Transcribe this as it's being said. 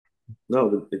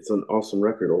No, it's an awesome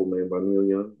record, Old Man by Neil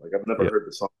Young. Like I've never Yeah, heard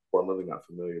the song before. I'm really not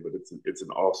familiar, but it's an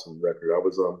awesome record. I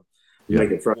was yeah.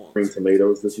 making fried green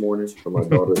tomatoes this morning for my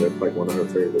daughter. That's like one of her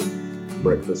favorite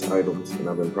breakfast items, and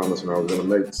I've been promising her I was gonna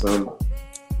make some.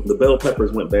 The bell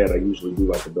peppers went bad. I usually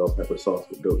do like a bell pepper sauce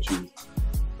with goat cheese.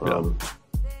 Yeah. Um,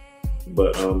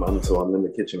 but I'm in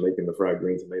the kitchen making the fried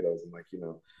green tomatoes, and like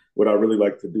what I really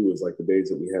like to do is like the days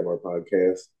that we have our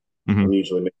podcast, Hmm. I'm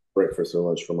usually making breakfast or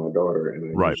lunch for my daughter,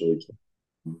 and Right.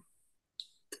 I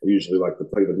usually like to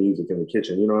play the music in the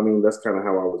kitchen. You know what I mean? That's kind of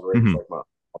how I was raised. Hmm. Like my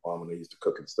mom, when they used to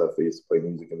cook and stuff, they used to play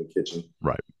music in the kitchen.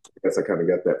 Right. I guess I kind of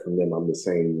got that from them. I'm the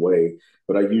same way.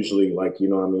 But I usually like,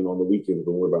 what I mean, on the weekends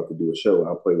when we're about to do a show,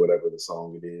 I'll play whatever the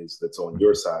song it is that's on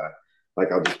your Mhm. side.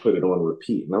 Like I'll just put it on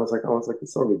repeat. And I was like,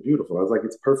 this song is beautiful. I was like,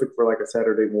 it's perfect for like a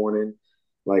Saturday morning,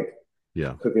 like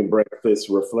Yeah. cooking breakfast,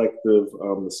 reflective.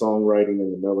 The songwriting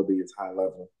and the melody is high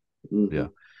level. Yeah. Mm-hmm.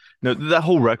 No, that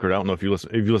whole record, I don't know if you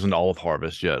listen to all of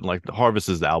Harvest yet. Like the Harvest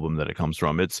is the album that it comes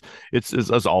from. It's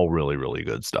all really, really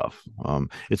good stuff.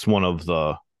 It's one of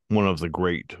the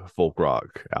great folk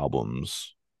rock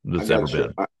albums I that's ever got your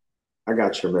been. I, I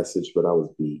got your message, but I was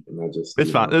beat, and I just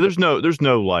It's fine. There's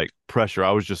no like pressure.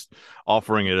 I was just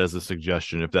offering it as a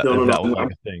suggestion no, if no, no. that was like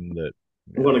a thing that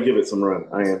I'm yeah. going to give it some run.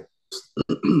 I am.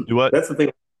 Do what? That's the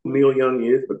thing. Neil Young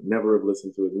is, but never have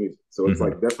listened to his music. So it's Hmm.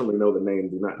 like definitely know the name,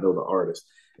 do not know the artist,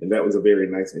 and that was a very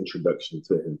nice introduction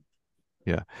to him.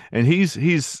 Yeah. And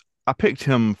he's I picked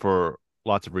him for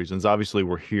lots of reasons. Obviously,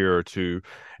 we're here to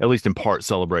at least in part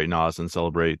celebrate Nas and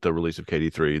celebrate the release of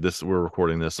KD3. This we're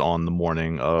recording this on the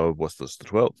morning of what's this, the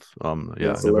 12th? Yeah,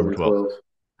 Yes, November 11, 12th.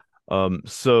 12.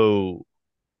 So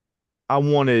I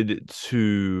wanted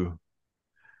to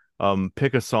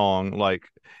pick a song like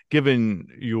given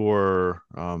your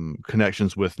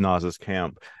connections with Nas's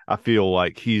camp, I feel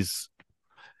like he's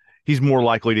more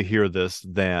likely to hear this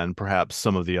than perhaps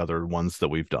some of the other ones that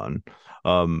we've done.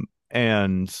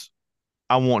 And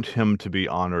I want him to be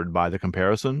honored by the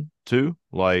comparison too.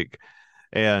 Like,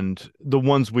 and the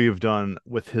ones we've done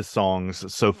with his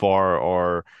songs so far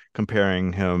are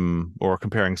comparing him or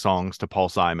comparing songs to Paul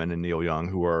Simon and Neil Young,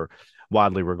 who are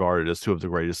widely regarded as two of the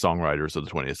greatest songwriters of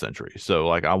the 20th century. So,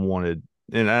 like, I wanted,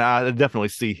 and I definitely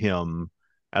see him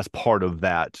as part of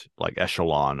that, like,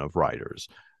 echelon of writers.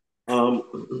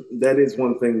 That is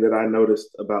one thing that I noticed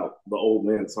about the old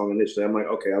man song initially. I'm like,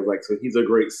 okay, I was like, so he's a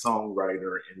great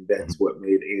songwriter, and Mhm. that's what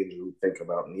made Andrew think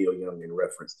about Neil Young in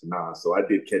reference to Nas. So I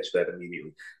did catch that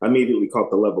immediately. I immediately caught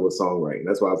the level of songwriting.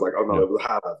 That's why I was like, oh no, Yeah. it was a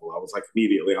high level. I was like,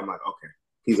 immediately, I'm like, okay,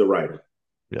 he's a writer.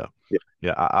 Yeah. Yeah.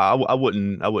 Yeah. I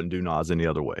wouldn't do Nas any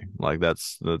other way. Like,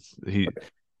 that's he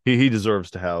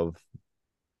deserves to have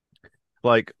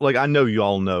like I know you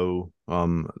all know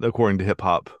according to hip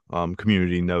hop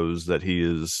community knows that he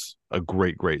is a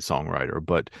great songwriter,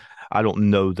 but I don't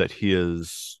know that he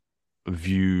is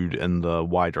viewed in the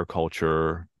wider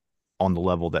culture on the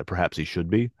level that perhaps he should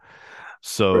be. Right.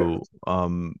 So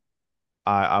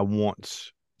I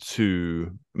want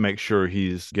to make sure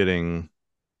he's getting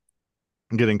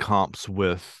comps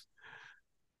with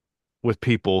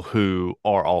people who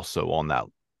are also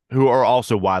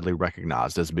widely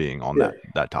recognized as being on Yeah.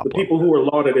 that The top people level. who are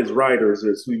lauded as writers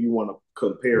is who you want to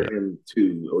compare Yeah. him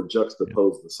to or Yeah.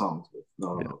 juxtapose the songs with.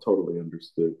 No, Yeah. no, totally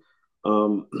understood.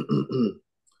 Um,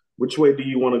 which way do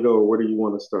you want to go, or where do you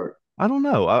want to start? I don't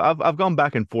know. I've gone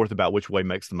back and forth about which way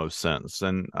makes the most sense,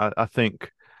 and I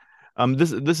think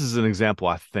this is an example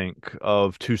I think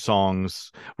of two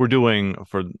songs we're doing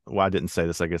for. Well, I didn't say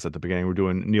this, I guess, at the beginning. We're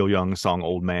doing Neil Young's song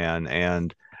 "Old Man"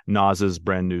 and Nas's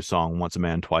brand new song "Once a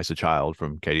Man, Twice a Child"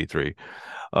 from KD3.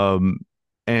 Um,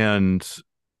 and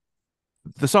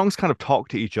the songs kind of talk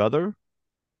to each other.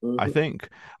 I Mm-hmm. think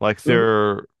like Mm-hmm.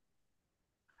 they're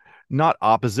not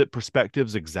opposite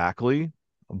perspectives exactly,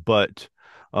 but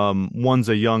one's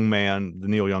a young man. The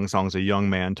Neil Young song's a young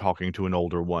man talking to an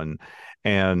older one,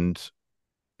 and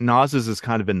Nas's is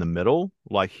kind of in the middle.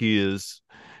 Like he is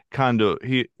kind of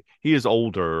he is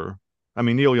older. I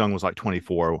mean, Neil Young was like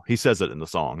 24. He says it in the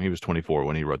song. He was 24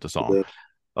 when he wrote the song.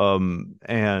 Yeah.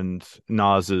 And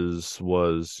Nas's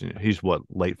was he's what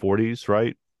late 40s,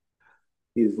 right?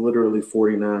 He's literally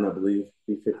 49, I believe.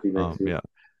 He's 50 next year. Yeah.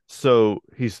 So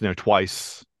he's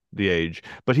twice the age,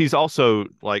 but he's also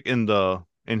like in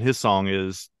his song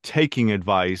is taking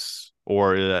advice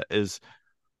or is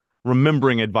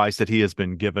remembering advice that he has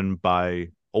been given by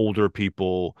older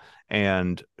people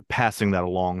and passing that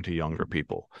along to younger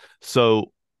people.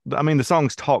 So I mean the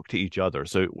songs talk to each other.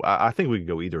 So I think we could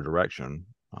go either direction.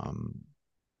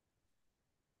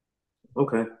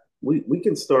 Okay. We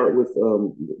can start with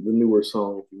the newer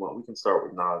song if you want. We can start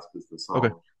with Nas because the Okay.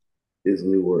 song is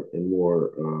newer and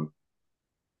more.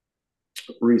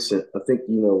 recent. I think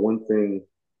one thing,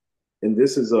 and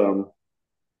this is I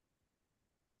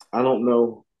don't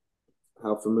know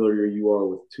how familiar you are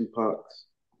with Tupac's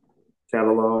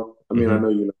catalog. I mean, I Hmm. know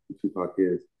you know who Tupac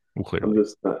is. Well, I'm clearly,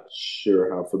 just not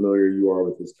sure how familiar you are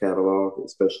with his catalog,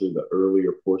 especially the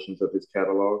earlier portions of his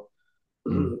catalog.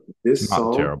 mm, This not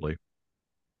song, terribly.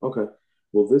 okay.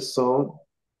 Well, this song,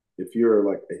 if you're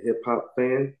like a hip hop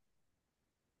fan,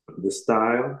 the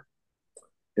style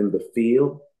and the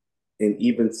feel, and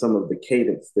even some of the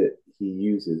cadence that he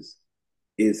uses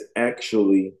is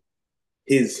actually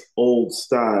his old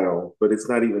style, but it's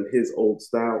not even his old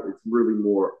style. It's really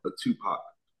more a Tupac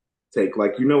take.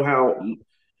 Like, do you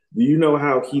know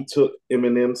how he took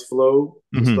Eminem's flow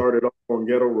and Hmm. started off on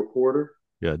Ghetto Reporter?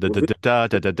 Yeah, da Well, da this, da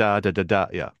da da da da da da.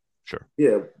 Yeah, sure.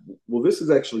 yeah, well, this is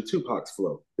actually Tupac's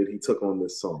flow that he took on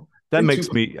this song. That And makes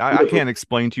Tupac me, I delivered. can't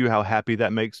explain to you how happy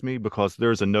that makes me because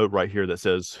there's a note right here that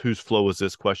says, whose flow is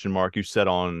this question mark? You said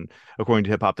on, according to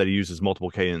hip hop, that he uses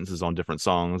multiple cadences on different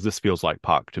songs. This feels like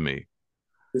Pac to me.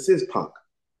 This is Pac.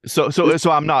 So, This,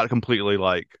 so I'm not completely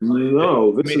like,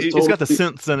 no, I this mean, is it's got the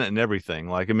totally. synths in it and everything.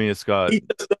 Like, I mean, it's got, He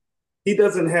he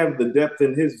doesn't have the depth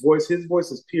in his voice. His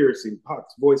voice is piercing.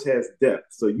 Pac's voice has depth.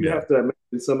 So you yeah, have to imagine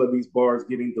some of these bars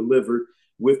getting delivered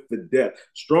with the depth.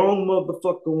 Strong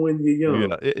motherfucker when you're young.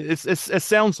 yeah. It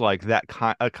sounds like that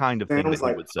kind, a kind of thing that Sounds he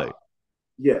like would say. Pac.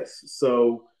 Yes.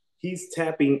 So he's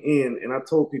tapping in, and I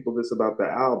told people this about the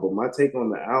album. My take on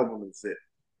the album is that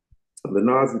the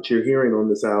Nas that you're hearing on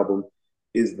this album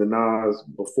is the Nas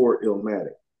before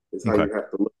Illmatic. Is how Okay. you have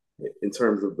to look at it in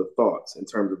terms of the thoughts, in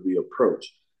terms of the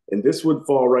approach. And this would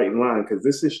fall right in line because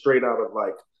this is straight out of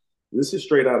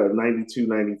 92,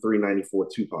 93, 94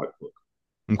 Tupac book.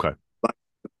 Okay. Like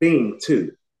the theme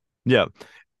too. Yeah.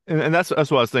 And that's what I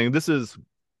was thinking. This is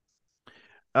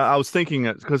I was thinking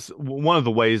because one of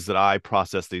the ways that I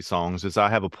process these songs is I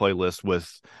have a playlist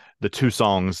with the two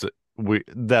songs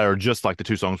that are just like the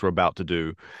two songs we're about to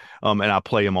do, and I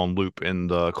play them on loop in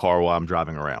the car while I'm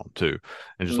driving around too,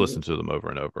 and just Mm-hmm. listen to them over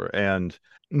and over. And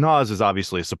Nas is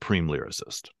obviously a supreme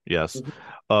lyricist, yes.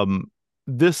 Mm-hmm. Um,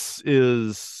 this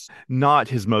is not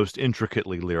his most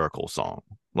intricately lyrical song.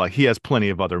 Like he has plenty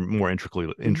of other more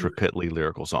Mm-hmm. intricately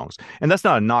lyrical songs, and that's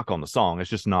not a knock on the song. It's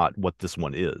just not what this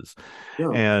one is,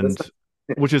 No, that's and not.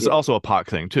 which is Yeah, also a Pac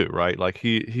thing too, right? Like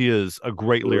he is a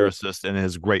great correct. lyricist and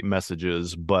has great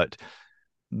messages, but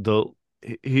the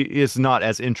he is not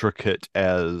as intricate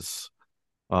as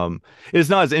um it's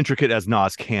not as intricate as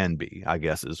Nas can be, I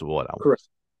guess is what I want Correct. to say.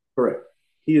 Correct.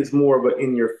 He is more of an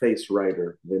in your face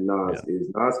writer than Yeah. Nas is.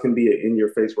 Nas can be an in your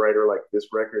face writer like this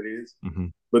record is, Hmm.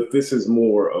 but this is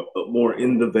more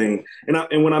in the vein.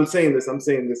 And when I'm saying this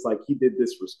like he did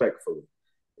this respectfully.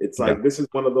 It's Yeah. like this is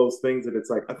one of those things that it's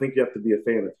like I think you have to be a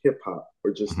fan of hip hop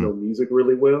or just Hmm. know music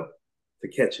really well to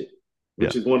catch it, Yeah.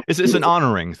 which is one of the It's an beautiful.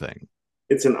 honoring thing.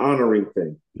 It's an honoring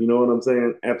thing. You know what I'm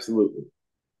saying? Absolutely.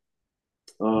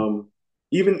 Um,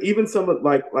 even some of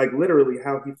like literally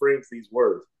how he frames these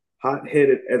words. Hot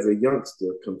headed as a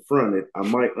youngster, confronted, I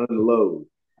might unload.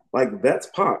 Like that's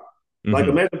pop. Like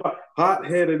Hmm. imagine hot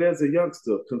headed as a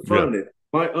youngster, Yeah. confronted,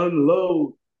 might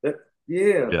unload. That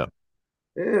yeah, Yeah.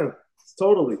 yeah,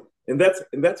 totally. And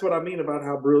that's what I mean about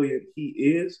how brilliant he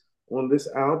is on this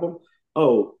album.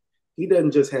 Oh, he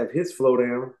doesn't just have his flow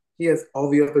down. He has all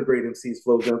the other great MCs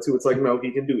flow down too. It's like no,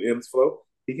 he can do M's flow,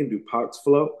 he can do Pac's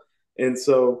flow, and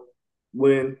so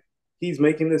when he's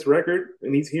making this record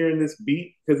and he's hearing this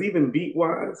beat, because even beat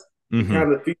wise, it Hmm.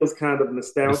 kind of feels kind of It's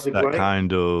nostalgic, that like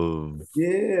kind of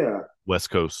yeah, West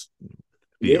Coast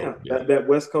feel. yeah, Yeah. that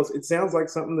West Coast. It sounds like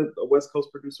something that a West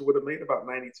Coast producer would have made about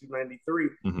 92, 93.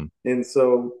 Hmm. And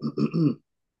so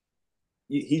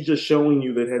he's just showing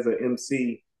you that as an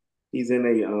MC, he's in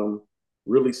a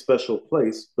really special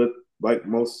place. But like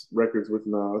most records with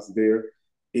Nas, there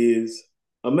is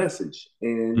a message,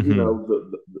 and Hmm.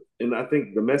 and I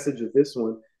think the message of this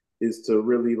one is to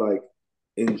really like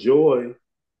enjoy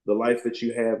the life that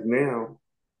you have now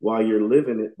while you're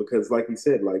living it, because like he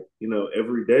said, like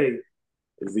every day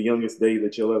is the youngest day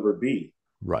that you'll ever be.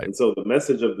 Right. And so the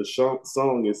message of the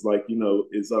song is like,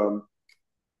 is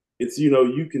it's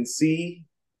you can see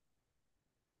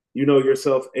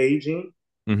yourself aging,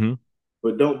 Hmm.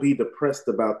 but don't be depressed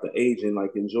about the aging.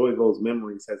 Like enjoy those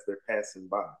memories as they're passing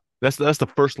by. That's the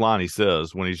first line he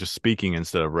says when he's just speaking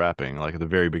instead of rapping. Like at the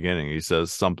very beginning, he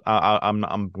says some.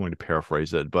 I'm going to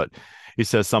paraphrase it, but he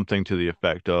says something to the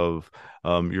effect of,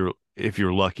 "You're if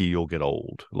you're lucky, you'll get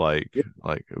old." Yeah,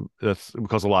 Like that's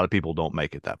because a lot of people don't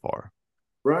make it that far.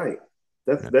 right.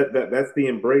 That's Yeah. that's the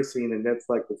embracing, and that's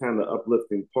like the kind of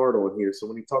uplifting part on here. So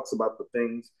when he talks about the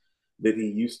things that he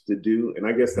used to do. And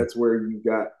I guess Mhm. that's where you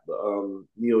got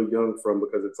Neil Young from,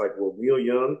 because it's like, well, Neil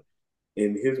Young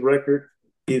in his record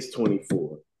is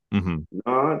 24. Mhm.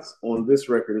 Nas on this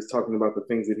record is talking about the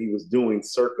things that he was doing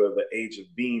circa the age of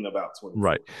being about 24.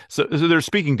 Right. So they're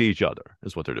speaking to each other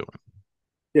is what they're doing.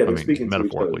 Yeah, I they're mean, speaking to each other,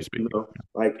 metaphorically speaking.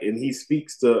 like, and he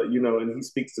speaks to, and he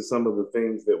speaks to some of the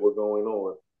things that were going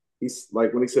on. He's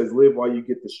like, when he says, live while you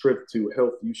get the strength to,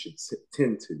 health you should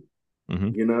tend to, Hmm.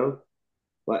 you know,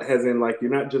 like, as in, like,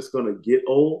 you're not just going to get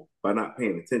old by not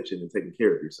paying attention and taking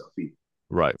care of yourself either.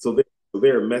 Right. So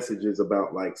there are messages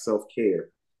about like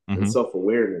self-care and Hmm.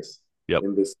 self-awareness Yep.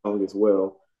 in this song as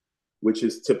well, which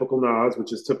is typical Nas,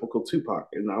 which is typical Tupac.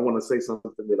 And I want to say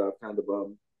something that I've kind of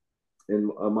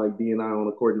and Mike D and I on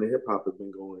According to Hip Hop have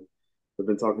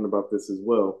been talking about this as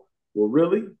well. Well,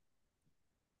 really,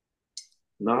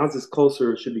 Nas is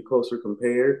closer, should be closer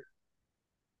compared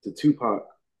to Tupac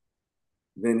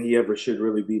than he ever should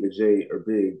really be to Jay or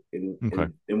Big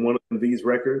Okay. in one of these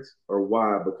records. Or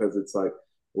why? Because it's like,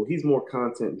 well, he's more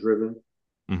content driven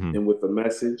Hmm. and with a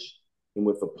message and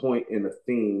with a point and a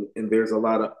theme, and there's a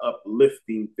lot of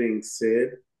uplifting things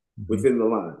said Hmm. within the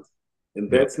lines. And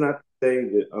Yep. that's not to say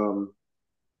that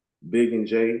Big and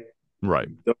Jay Right.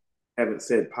 don't, haven't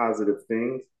said positive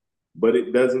things, but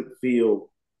it doesn't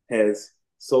feel as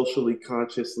socially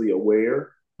consciously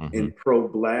aware Hmm. and pro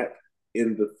black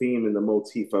in the theme and the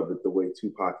motif of it the way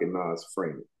Tupac and Nas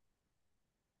frame it.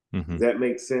 Does Hmm. that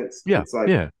make sense? Yeah. It's like,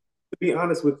 Yeah. to be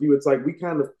honest with you, it's like we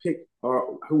kind of pick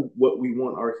what we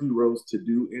want our heroes to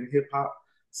do in hip hop,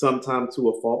 sometimes to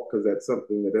a fault, because that's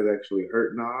something that has actually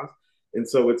hurt Nas. And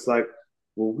so it's like,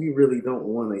 well, we really don't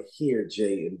want to hear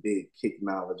Jay and Big kick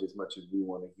knowledge as much as we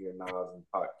want to hear Nas and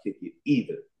Pac kick it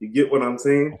either. You get what I'm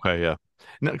saying? Okay. Yeah.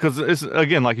 Because it's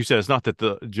again, like you said, it's not that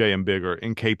the J and Big are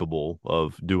incapable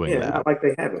of doing Yeah, that. not like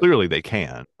they haven't. Clearly, they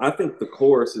can. I think the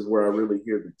chorus is where I really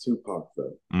hear the Tupac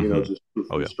though. Hmm. Just Oh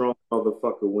truthfully yeah. strong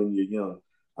motherfucker when you're young.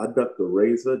 I ducked a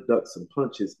razor, ducked some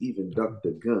punches, even ducked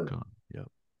a gun. Gone. Yeah.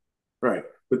 Right.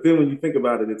 But then when you think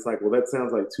about it, it's like, well, that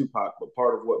sounds like Tupac, but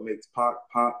part of what makes Pac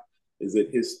pop is that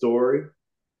his story.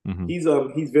 Hmm. He's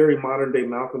very modern day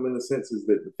Malcolm in the sense is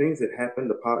that the things that happened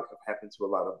to Pac have happened to a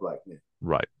lot of black men.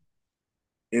 Right.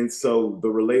 And so the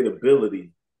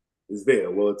relatability is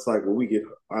there. Well, it's like, well,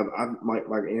 I might,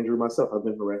 like Andrew myself, I've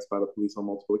been harassed by the police on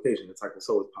multiple occasions. It's like, well,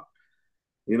 so is Pac.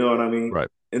 You know what I mean? Right.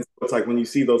 And so it's like when you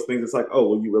see those things, it's like, oh,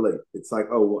 well, you relate. It's like,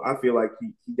 oh, well, I feel like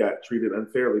he got treated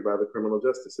unfairly by the criminal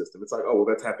justice system. It's like, oh, well,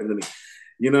 that's happened to me,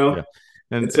 you Yeah. know?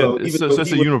 And And so and even so, though so it's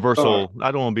he a was a star, universal.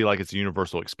 I don't want to be like it's a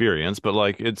universal experience, but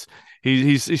like it's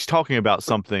he's talking about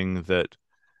something that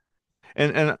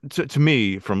and to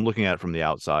me, from looking at it from the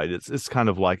outside, it's kind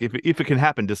of like if it can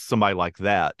happen to somebody like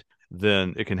that,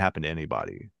 then it can happen to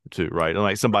anybody too, right? And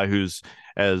like somebody who's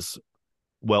as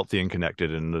wealthy and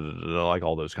connected and like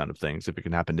all those kind of things. If it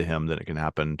can happen to him, then it can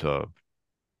happen to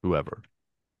whoever.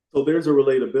 so there's a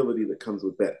relatability that comes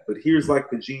with that. But here's Mhm. like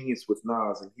the genius with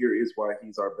Nas, and here is why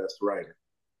he's our best writer.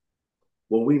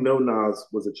 Well, we know Nas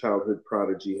was a childhood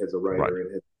prodigy as a Right. writer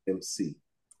and as an MC.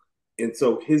 And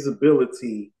so his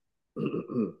ability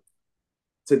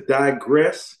to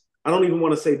digress, I don't even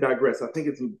want to say digress. I think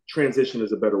it's transition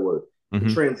is a better word. To Hmm.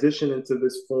 transition into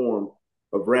this form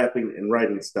of rapping and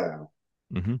writing style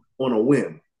Hmm. on a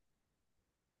whim,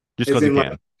 Just as because he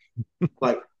in can.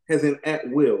 like as in at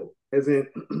will, as in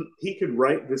he could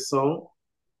write this song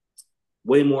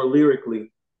way more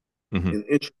lyrically Hmm. and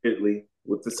intricately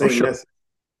with the Oh, same sure. message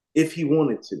if he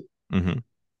wanted to. Hmm.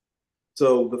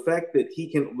 So the fact that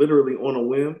he can literally on a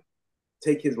whim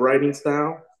take his writing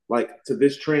style like to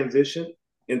this transition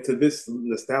into this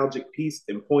nostalgic piece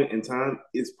and point in time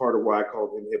is part of why I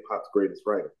called him hip hop's greatest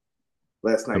writer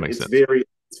last That night. makes It's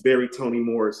sense. very Toni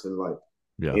Morrison like.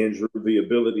 Yeah. Andrew, the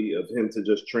ability of him to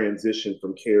just transition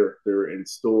from character and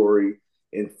story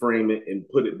and frame it and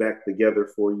put it back together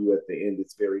for you at the end.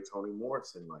 It's very Toni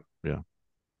Morrison like. Yeah.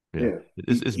 Yeah. Yeah,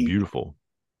 It's beautiful.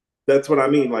 that's what I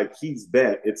mean. Like he's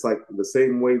that. It's like the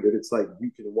same way that it's like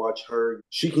you can watch her.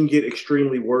 She can get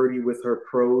extremely wordy with her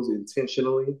prose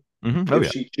intentionally Oh if yeah.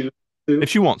 she chooses If to.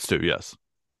 she wants to, yes.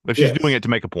 If she's doing Yes, it to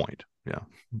make a point. Yeah.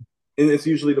 and it's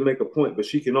usually to make a point, but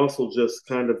she can also just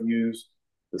kind of use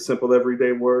the simple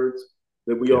everyday words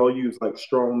that we Yep. all use, like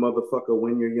strong motherfucker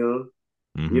when you're young.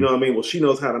 You Hmm. know what I mean? Well, she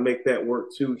knows how to make that work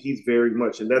too. He's very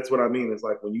much, and that's what I mean. Is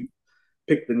like when you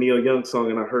pick the Neil Young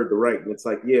song and I heard the right, and it's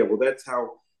like, yeah, well, that's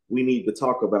how we need to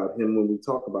talk about him when we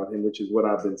talk about him, which is what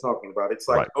I've been talking about. It's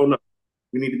like, Right. oh no,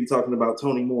 we need to be talking about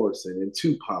Toni Morrison and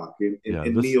Tupac Yeah.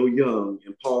 and This. Neil Young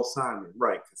and Paul Simon,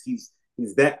 right? Because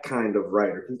he's that kind of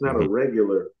writer. He's not a Mhm.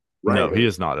 regular No, he writer.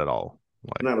 is not at all.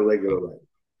 Like, Not a regular uh, writer.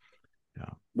 yeah.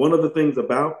 One of the things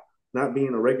about not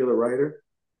being a regular writer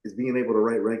is being able to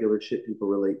write regular shit people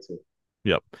relate to.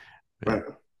 Yep. Yeah. Right.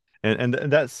 And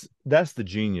that's the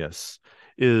genius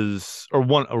is or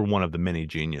one of the many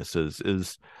geniuses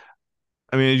is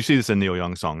I mean you see this in Neil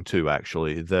Young song too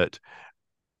actually that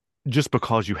just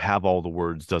because you have all the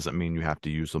words doesn't mean you have to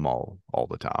use them all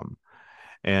the time.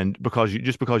 And because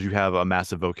you have a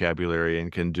massive vocabulary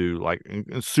and can do like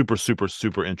super super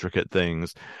super intricate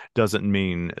things doesn't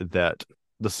mean that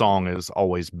the song is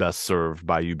always best served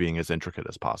by you being as intricate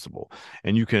as possible.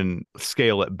 And you can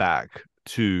scale it back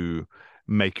to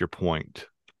make your point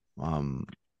um,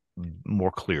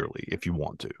 more clearly if you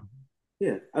want to.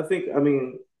 Yeah, I think,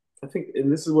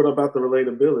 and this is what about the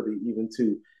relatability even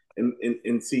too.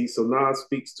 And see, so Nas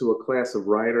speaks to a class of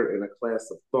writer and a class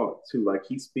of thought too. Like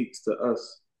he speaks to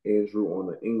us, Andrew, on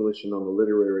the English and on the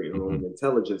literary and on Hmm. the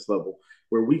intelligence level,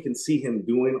 where we can see him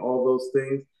doing all those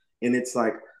things. And it's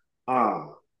like, ah,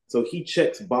 so he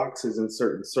checks boxes in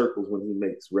certain circles when he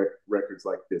makes records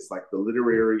like this, like the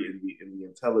literary and the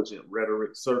intelligent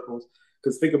rhetoric circles.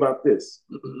 Because think about this.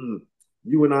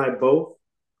 You and I both,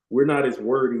 we're not as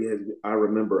wordy as I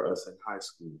remember us in high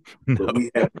school, but No.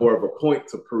 we had more of a point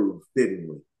to prove, didn't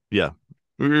we? Yeah.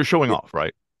 You're showing Yeah, off,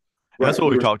 right? And that's right. what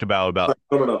We we've were talked about like,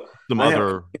 no, no, no. some I have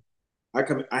other.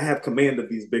 I have command of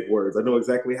these big words. I know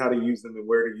exactly how to use them and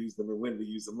where to use them and when to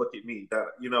use them. Look at me. That,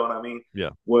 you know what I mean?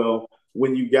 Yeah. Well,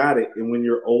 when you got it and when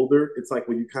you're older, it's like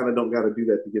when you kind of don't got to do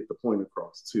that to get the point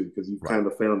across too, because you've Right. kind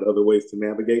of found other ways to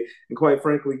navigate. And quite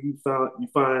frankly, you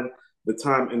find the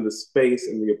time and the space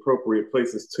and the appropriate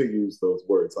places to use those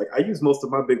words. Like I use most of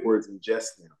my big words in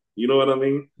jest now. You know what I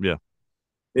mean? Yeah.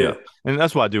 Yeah. Yeah, And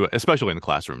that's why I do it, especially in the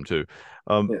classroom too.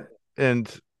 Um, yeah,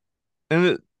 and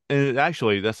and it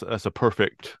actually that's a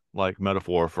perfect like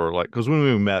metaphor for like because when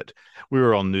we met, we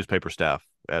were on newspaper staff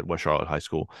at West Charlotte High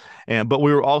School, and but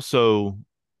we were also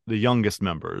the youngest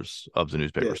members of the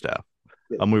newspaper yeah, staff.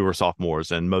 yeah. We were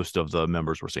sophomores, and most of the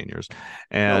members were seniors.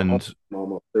 No, And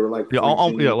almost. They were like yeah, three yeah,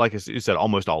 juniors. like you said,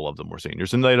 almost all of them were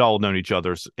seniors, and they'd all known each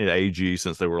other's in AG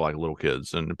since they were like little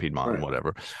kids in Piedmont and Right,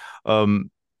 whatever.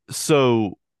 Um,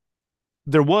 so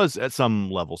there was at some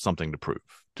level something to prove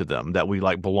to them that we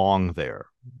like belong there,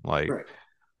 like right,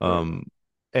 right, um,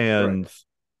 right.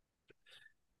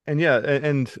 and yeah,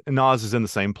 and Nas is in the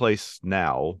same place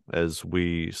now as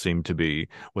we seem to be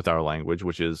with our language,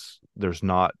 which is there's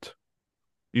not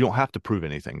you don't have to prove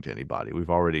anything to anybody. We've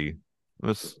already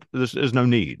there's no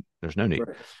need. There's no need,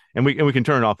 Right. and we can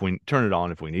turn it off. We turn it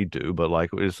on if we need to, but like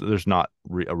there's not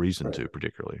a reason Right. to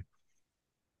particularly.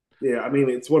 Yeah, I mean,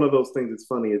 it's one of those things. It's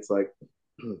funny. It's like,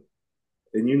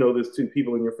 and you know this too.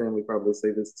 People in your family probably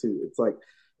say this too. It's like,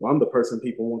 well, I'm the person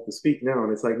people want to speak now,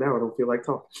 and it's like now I don't feel like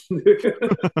talking.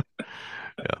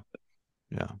 Yeah,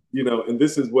 yeah. You know, and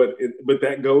this is what. But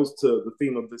that goes to the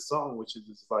theme of this song, which is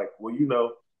just like, well, you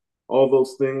know, all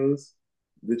those things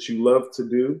that you love to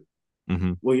do.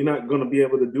 Hmm. Well, you're not going to be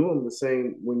able to do them the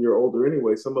same when you're older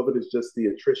anyway. Some of it is just the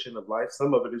attrition of life.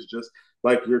 Some of it is just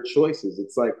like your choices.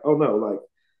 It's like, oh no, like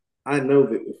I know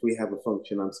that if we have a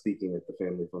function, I'm speaking at the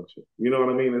family function. You know what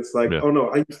I mean? It's like, Yeah. oh no,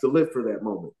 I used to live for that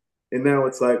moment. And now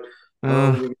it's like,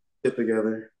 Uh, we get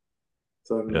together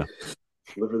so I can yeah.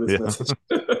 deliver this Yeah. message.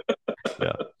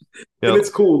 Yeah. And Yeah. it's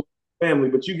cool, family,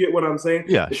 but you get what I'm saying?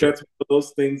 Yeah. But Sure. that's one of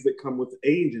those things that come with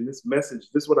age and this message.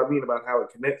 This is what I mean about how it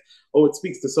connects. Oh, it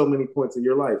speaks to so many points of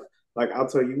your life. Like, I'll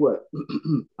tell you what,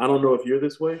 I don't know if you're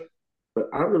this way, but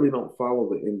I really don't follow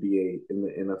the NBA and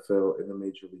the NFL and the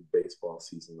Major League Baseball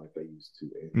season like I used to,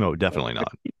 Andrew. No, Like, definitely I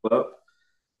not. keep up,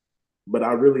 but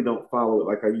I really don't follow it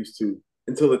like I used to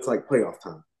until it's like playoff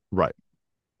time. Right.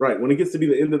 Right. When it gets to be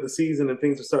the end of the season and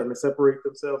things are starting to separate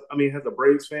themselves. I mean, as a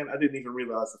Braves fan, I didn't even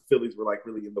realize the Phillies were like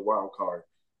really in the wild card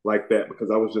like that because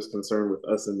I was just concerned with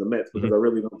us and the Mets because Hmm. I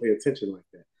really don't pay attention like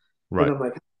that. Then Right. I'm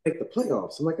like, make the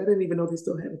playoffs. I'm like, I didn't even know they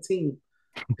still had a team.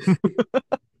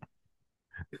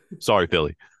 Sorry,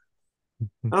 Philly.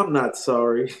 I'm not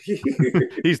sorry.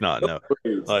 He's not. No.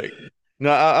 Like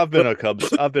no, I've been a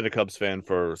Cubs fan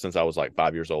for since I was like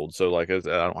 5 years old. So like, I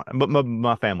don't. But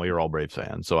my family are all Braves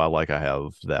fans, so I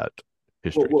have that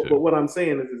history But too. what I'm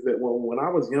saying is that when I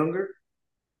was younger,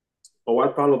 oh,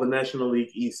 I follow the National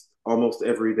League East almost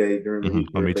every day during the Hmm. week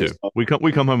Oh, during me too. baseball. We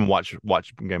come home and watch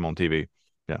game on TV.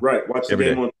 Yeah, Right. Watch the every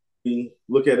game day. on TV,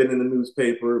 look at it in the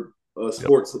newspaper, Yep.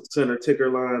 Sports Center ticker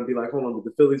line, be like, hold on, did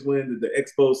the Phillies win? Did the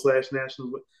Expos slash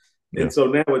Nationals win? Yeah. And so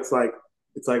now it's like,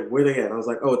 where they at? I was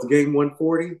like, oh, it's game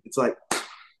 140. It's like,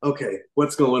 okay,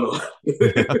 what's going on?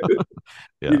 Yeah. You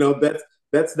Yeah. know,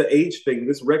 that's the age thing.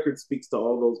 This record speaks to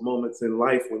all those moments in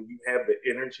life when you have the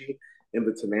energy and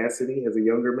the tenacity as a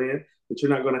younger man that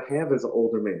you're not going to have as an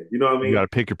older man. You know what I You mean? got to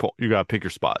pick you got to pick your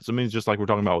spots. I mean, it's just like we're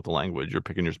talking about with the language. You're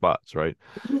picking your spots, right?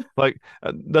 Mhm. Like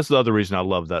that's the other reason I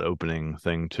love that opening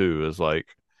thing too. Is like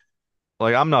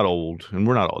I'm not old, and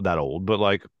we're not that old, but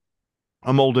like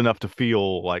I'm old enough to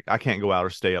feel like I can't go out or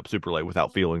stay up super late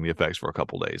without feeling the effects for a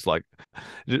couple days. Like,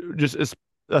 just it's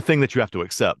a thing that you have to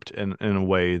accept in a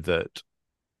way that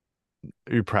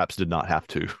you perhaps did not have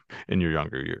to in your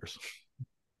younger years.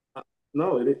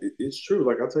 No, it's true.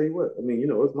 Like I'll tell you what. I mean,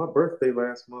 it was my birthday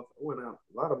last month. I went out.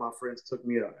 A lot of my friends took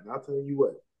me out, and I'll tell you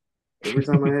what. Every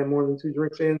time I had more than two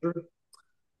drinks, Andrew,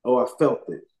 oh, I felt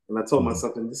it. And I told Mhm.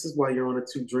 myself, and this is why you're on a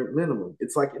two-drink minimum.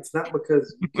 It's like it's not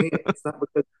because you can't. It's not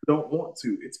because you don't want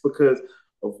to. It's because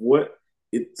of what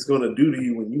it's going to do to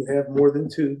you when you have more than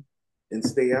two and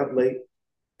stay out late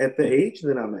at the age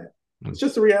that I'm at. It's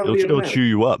just the reality of the It'll matter. chew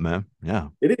you up, man. Yeah.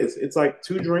 It is. It's like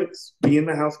two drinks, be in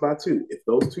the house by two. If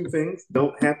those two things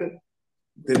don't happen,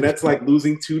 then that's like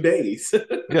losing 2 days.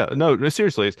 Yeah, no, no,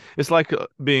 seriously, it's like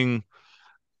being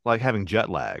like having jet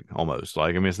lag almost.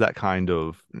 Like I mean, it's that kind I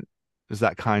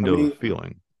of mean,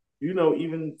 feeling.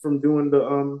 even from doing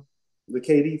the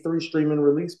KD3 streaming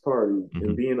release party and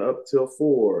Hmm. being up till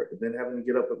 4, and then having to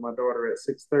get up with my daughter at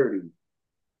 6:30,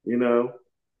 you know,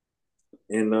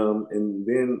 and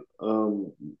then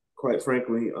quite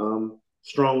frankly,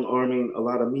 strong arming a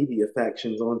lot of media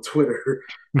factions on Twitter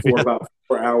for Yeah, about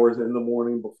 4 hours in the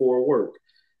morning before work,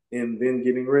 and then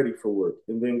getting ready for work,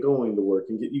 and then going to work,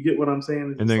 and you get what I'm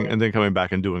saying? It's and just then like coming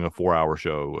back and doing a 4 hour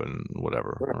show and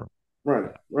whatever.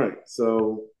 right, right.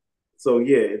 So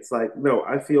yeah, it's like no,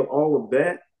 I feel all of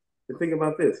that. And think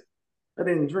about this: I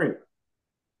didn't drink.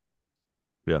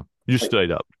 Yeah, you Like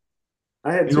stayed up.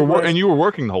 I had two And glasses. you were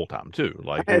working the whole time too.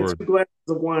 Like I you had were two glasses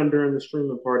of wine during the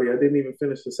streaming party. I didn't even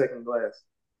finish the second glass.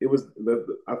 It was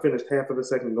I finished half of the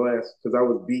second glass because I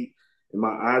was beat and my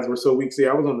eyes were so weak. See,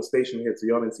 I was on the station here, so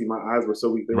y'all didn't see my eyes were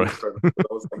so weak they right. weren't starting. I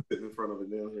was like sitting in front of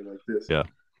it down here like this. Yeah,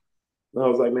 And I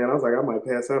was like, man, I was like, I might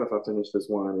pass out if I finish this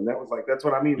wine. And that was like, that's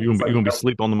what I mean. It's you're like gonna be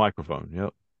sleep on the microphone.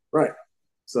 Yep. right.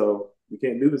 So you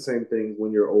can't do the same things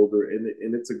when you're older,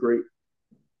 and it's a great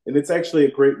and it's actually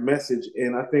a great message.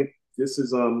 And I think this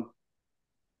is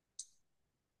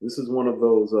this is one of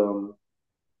those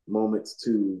moments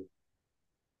too,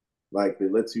 like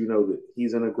that lets you know that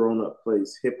he's in a grown up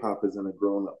place. Hip hop is in a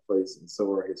grown up place, and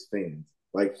so are his fans.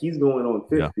 Like he's going on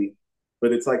Yeah. 50,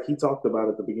 but it's like he talked about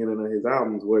at the beginning of his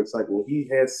albums, where it's like, well, he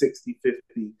has 60, 50,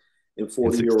 and And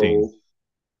 40-year 16. old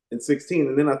and 16.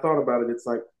 And then I thought about it, it's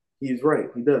like, he's right.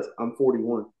 He does. I'm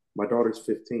 41. My daughter's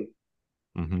 15.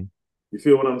 Hmm. You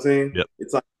feel what I'm saying? Yep.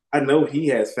 It's like I know he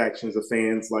has factions of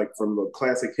fans like from the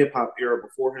classic hip hop era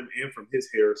before him and from his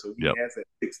era. So he Yep. has that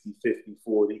 60, 50,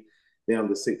 40 down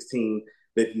to 16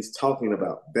 that he's talking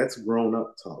about. That's grown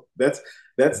up talk. That's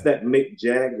that Mick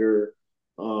Jagger,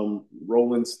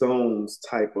 Rolling Stones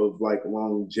type of like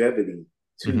longevity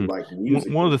too, Hmm. like One of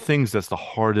musically. the things that's the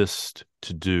hardest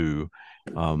to do,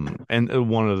 and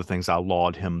one of the things I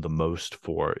laud him the most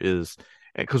for is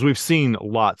because we've seen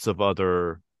lots of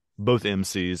other, both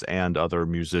MCs and other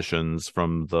musicians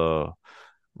from the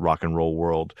rock and roll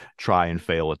world try and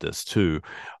fail at this too,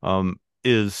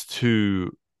 is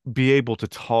to be able to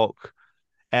talk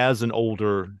as an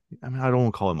older, I mean, I don't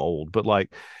want to call him old, but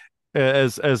like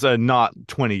as a not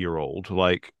 20-year old,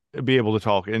 like be able to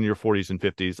talk in your 40s and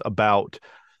 50s about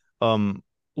um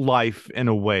life in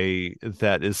a way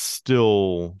that is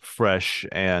still fresh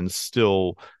and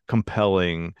still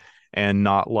compelling and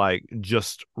not like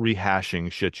just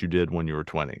rehashing shit you did when you were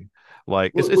 20.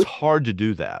 Like Well, it's hard to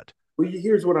do that.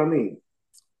 here's what I mean.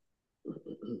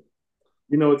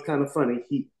 It's kind of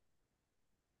funny.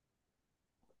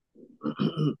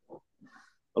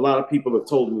 A lot of people have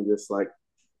told me this, like,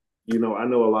 I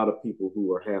know a lot of people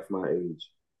who are half my age,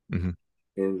 Hmm.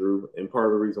 Andrew, and part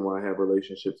of the reason why I have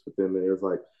relationships with them is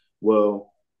like,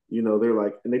 well, they're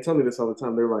like, and they tell me this all the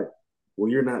time. They're like, well,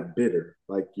 you're not bitter,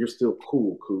 like you're still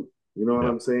cool, Coop. You know what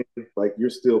Yep. I'm saying? Like you're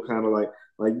still kind of like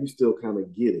you still kind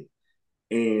of get it.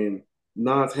 And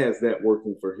Nas has that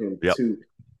working for him Yep. too.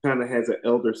 Kind of has an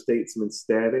elder statesman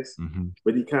status, Hmm.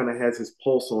 but he kind of has his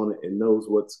pulse on it and knows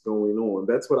what's going on.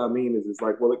 That's what I mean. Is it's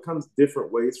like, well, it comes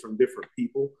different ways from different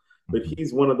people, but Hmm.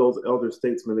 he's one of those elder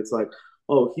statesmen. It's like,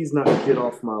 oh, he's not get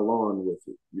off my lawn with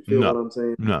it. You feel No, what I'm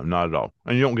saying? no, not at all.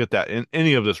 And you don't get that in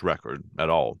any of this record at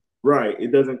all. Right.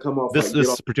 It doesn't come off like get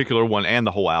off. This particular one and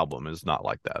the whole album is not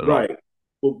like that at all. Right.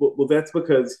 Well, that's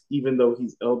because even though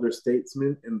he's elder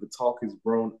statesman and the talk has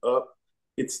grown up,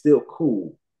 it's still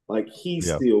cool. Like he's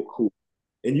Yeah. still cool,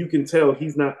 and you can tell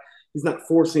he's not. he's not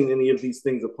forcing any of these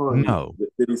things upon you No.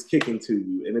 that he's kicking to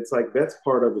you. And it's like that's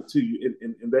part of it too.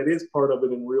 And that is part of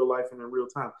it in real life and in real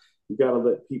time. You got to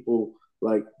let people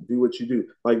like do what you do.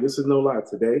 Like this is no lie.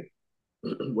 Today,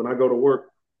 when I go to work,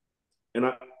 and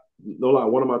I no lie,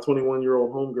 one of my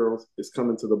 21-year-old homegirls is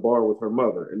coming to the bar with her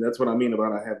mother. And that's what I mean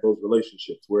about I have those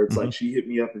relationships where it's Hmm. like she hit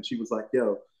me up and she was like,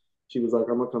 yo, she was like,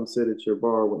 I'm gonna come sit at your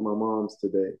bar with my mom's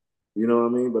today. You know what I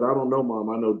mean? But I don't know mom,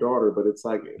 I know daughter, but it's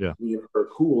like Yeah. me and her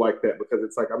cool like that because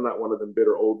it's like I'm not one of them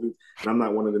bitter old dudes and I'm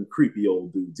not one of them creepy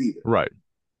old dudes either. Right.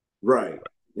 Right.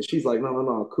 And she's like, no, no,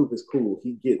 no, Coop is cool.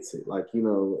 He gets it. Like, you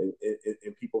know,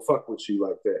 and people fuck with you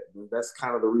like that. And that's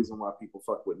kind of the reason why people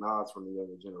fuck with Nas from the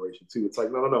younger generation, too. It's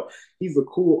like, no, no, no. He's a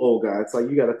cool old guy. It's like,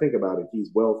 you got to think about it.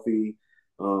 He's wealthy.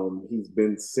 He's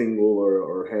been single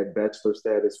or had bachelor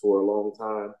status for a long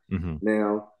time Hmm.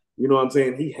 now. You know what I'm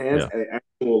saying? He has Yeah. an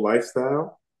actual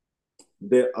lifestyle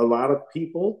that a lot of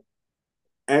people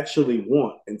actually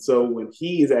want. And so when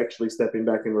he is actually stepping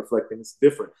back and reflecting, it's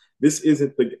different. This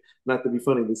isn't the, not to be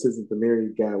funny, this isn't the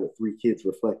married guy with three kids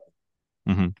reflecting.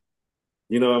 Hmm.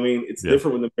 You know what I mean? It's Yeah.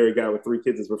 different when the married guy with three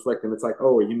kids is reflecting. It's like,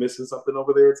 oh, are you missing something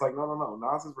over there? It's like, no, no, no.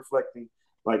 Nas is reflecting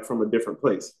like from a different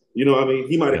place. You know what I mean?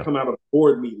 He might have Yeah. come out of a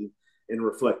board meeting and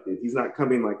reflected. He's not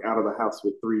coming like out of the house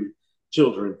with three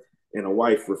children and a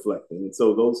wife reflecting. And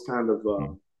so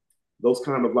Mhm. those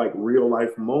kind of like real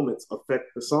life moments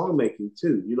affect the song making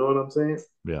too. You know what I'm saying?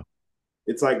 Yeah.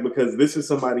 It's like because this is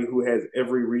somebody who has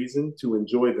every reason to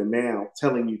enjoy the now,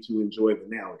 telling you to enjoy the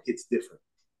now. It hits different.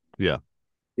 Yeah.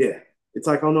 Yeah. It's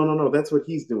like, oh no, no, no, that's what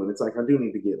he's doing. It's like I do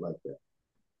need to get like that.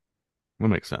 That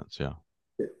makes sense. Yeah.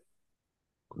 Yeah.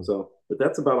 Cool. So, but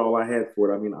that's about all I had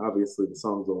for it. I mean, obviously the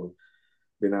song's only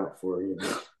been out for, you know,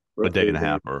 A day roughly a and a day.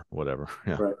 half or whatever.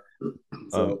 Yeah. Right. Um,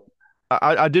 So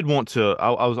I did want to,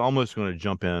 I was almost going to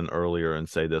jump in earlier and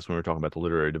say this when we were talking about the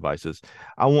literary devices.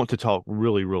 I want to talk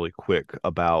really, really quick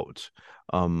about,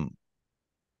 um,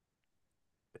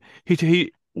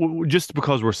 just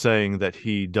because we're saying that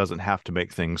he doesn't have to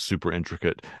make things super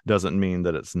intricate doesn't mean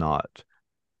that it's not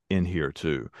in here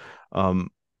too. Um,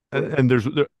 correct. and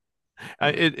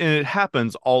it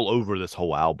happens all over this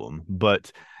whole album,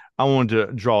 but I wanted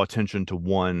to draw attention to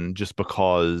one just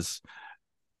because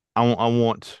I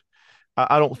want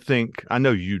I don't think I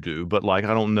know you do, but like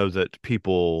I don't know that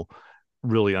people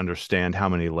really understand how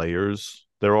many layers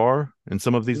there are in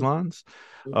some of these lines.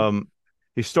 Mm-hmm. Um,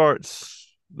 he starts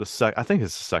I think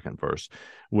it's the second verse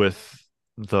with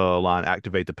the line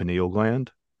 "activate the pineal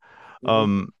gland." Mm-hmm.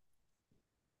 Um,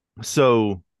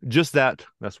 so just that's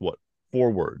what,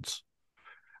 4 words,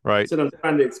 right? So I'm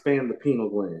trying to expand the penal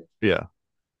gland. Yeah,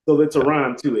 So it's a yeah.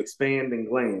 rhyme too, expand and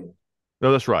gland.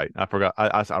 No, that's right. I forgot.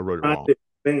 I wrote it Trying wrong. to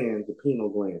expand the penal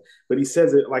gland. But he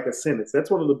says it like a sentence. That's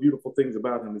one of the beautiful things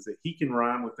about him is that he can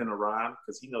rhyme within a rhyme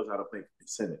because he knows how to make a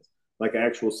sentence, like an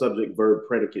actual subject, verb,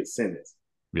 predicate sentence,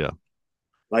 Yeah.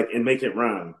 like and make it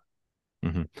rhyme.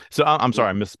 Hmm. So I'm sorry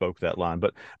I misspoke that line,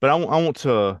 but I want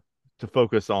to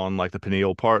focus on like the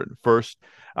pineal part first.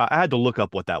 I had to look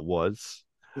up what that was.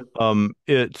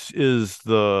 It is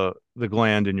the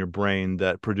gland in your brain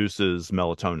that produces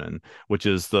melatonin, which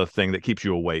is the thing that keeps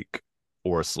you awake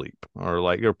or asleep, or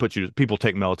like or puts you. People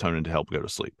take melatonin to help go to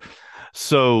sleep.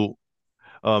 So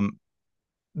um,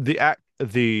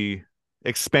 the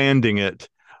expanding it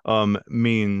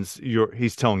means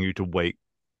he's telling you to wake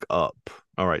up.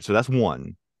 All right, so that's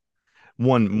one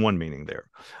meaning there.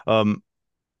 Um,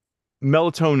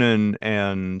 Melatonin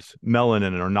and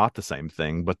melanin are not the same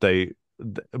thing, but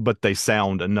they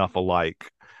sound enough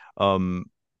alike um,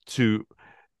 to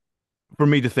for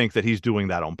me to think that he's doing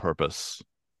that on purpose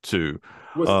to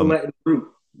What's the um, Latin root?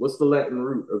 What's the Latin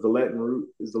root? Or the Latin root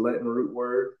is the Latin root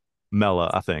word, Mela,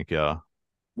 I think. Yeah,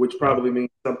 which yeah, probably means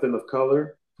something of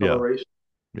color, yeah, coloration.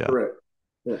 yeah. Correct.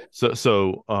 Yeah.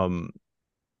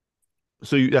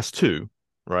 That's two,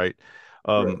 right?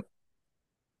 Um, Correct.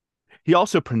 he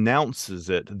also pronounces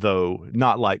it though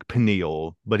not like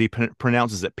pineal, but he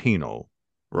pronounces it penal,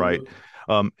 right?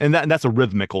 Mm-hmm. And that's a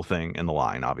rhythmical thing in the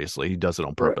line. Obviously, he does it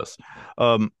on Correct. purpose.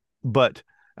 But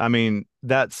I mean,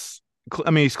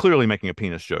 I mean, he's clearly making a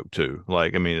penis joke too.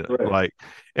 Like, I mean, Correct. like,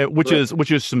 Correct.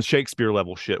 which is some Shakespeare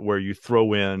level shit where you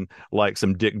throw in like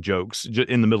some dick jokes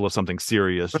in the middle of something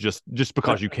serious just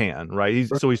because you can, right?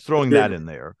 Right. He's throwing that in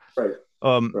there. Right.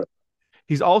 Um, Right.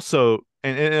 he's also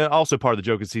and also part of the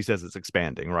joke is he says it's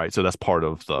expanding, right? So that's part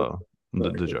of the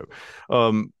Right. joke.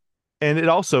 Um, and it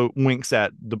also winks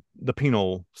at the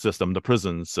penal system, the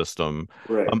prison system,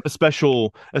 Right.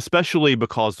 especially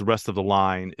because the rest of the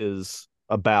line is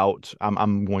about.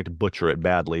 I'm going to butcher it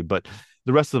badly, but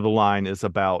the rest of the line is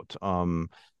about um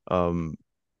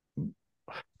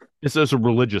It's a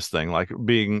religious thing, like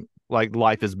being like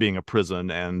life is being a prison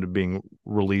and being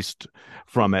released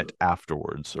from it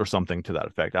afterwards, or something to that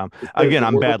effect. It says Again, the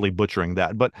I'm word. badly butchering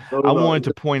that, but No, no, I no. wanted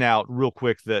to point out real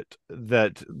quick that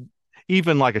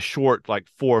even like a short, like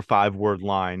 4 or 5 word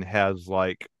line has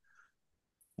like,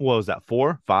 what was that,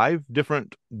 4, 5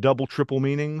 different double, triple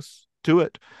meanings to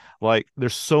it. Like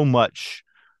there's so much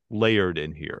layered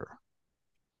in here.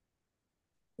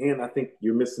 And I think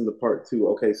you're missing the part too.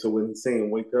 Okay, so when he's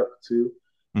saying "wake up" too,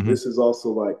 Hmm. this is also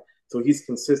like, so he's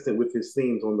consistent with his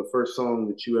themes. On the first song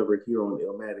that you ever hear on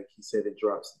Illmatic, he said it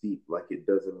drops deep like it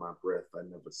does in my breath. I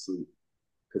never sleep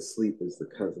because sleep is the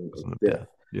cousin of Son of death. death.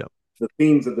 Yep. The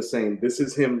themes are the same. This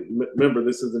is him. Remember,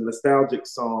 this is a nostalgic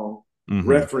song Hmm.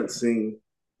 referencing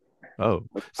Oh,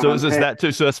 a so time is past. that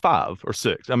too? So that's 5 or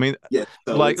 6. I mean, Yeah,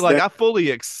 so like it's like that. I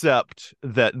fully accept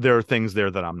that there are things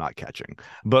there that I'm not catching,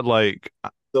 but like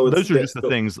So it's those are that. just the So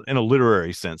things in a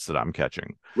literary sense that I'm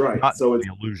catching, right. not So it's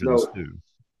the allusions no too.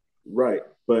 right,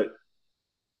 but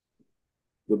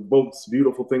the most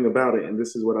beautiful thing about it, and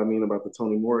this is what I mean about the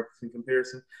Toni Morrison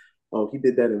comparison. Oh, he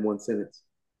did that in one sentence.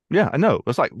 Yeah, I know.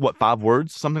 It's like what, 5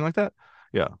 words, something like that.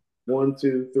 Yeah, One,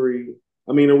 two, three.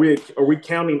 I mean, are we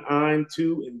counting I'm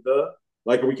two and the?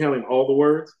 Like, are we counting all the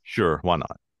words? sure, why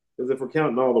not? Because if we're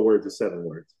counting all the words, it's 7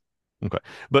 words. Okay,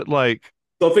 but like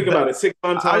So think that, about it: six I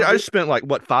entendres. just spent like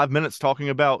what, 5 minutes talking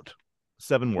about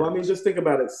seven Well, I mean, words just think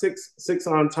about it: six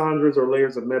entendres or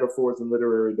layers of metaphors and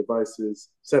literary devices.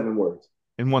 7 words.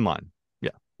 in one line.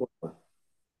 Yeah,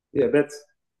 Yeah, yeah. that's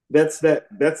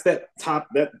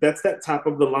that top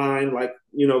of the line, like,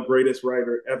 greatest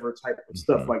writer ever type of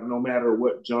stuff. Hmm. Like, no matter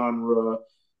what genre,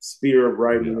 sphere of Yeah,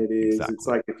 writing it is, it's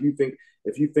exactly. like, if you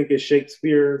think it's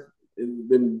Shakespeare,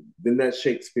 then that's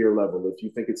Shakespeare level. If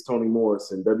you think it's Toni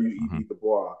Morrison, Hmm. W.E.B. Du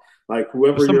Bois, like, There's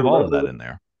whoever some of your all of level that is, in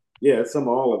there. yeah, it's some of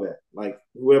all of that. Like,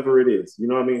 whoever it is, you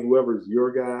know what I mean? Whoever's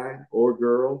your guy or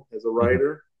girl as a Hmm.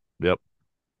 writer, Yep.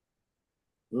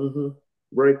 mm-hmm,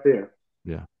 right there.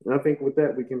 Yeah. And I think with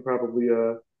that, we can probably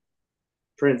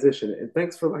transition it. And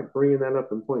thanks for like bringing that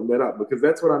up and pointing that out, because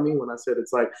that's what I mean when I said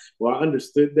it's like, well, I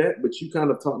understood that, but you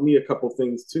kind of taught me a couple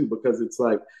things too, because it's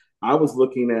like I was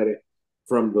looking at it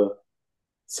from the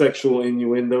sexual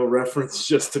innuendo reference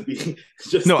just to be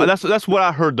just No, to that's what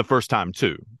I heard the first time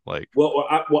too. Like, well,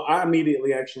 I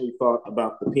immediately actually thought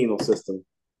about the penal system.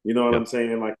 You know what yep. I'm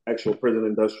saying? Like actual prison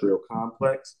industrial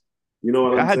complex. You know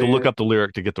what I I'm had to look saying? up the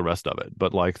lyric to get the rest of it,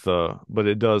 but like but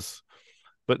it does,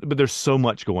 but there's so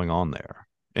much going on there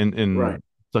Right. in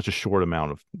such a short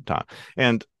amount of time.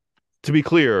 And to be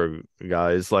clear,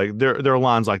 guys, like there are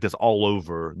lines like this all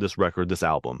over this record, this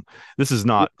album. This is Yeah.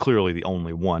 not clearly the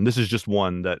only one. This is just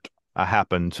one that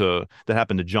happened to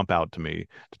jump out to me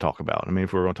to talk about. I mean,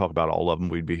 if we were going to talk about all of them,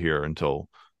 we'd be here until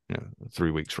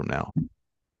 3 weeks from now.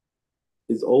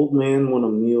 Is Old Man one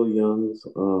of Neil Young's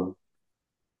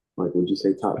like, would you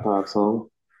say top 5 song?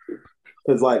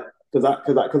 Because like, because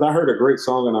I heard a great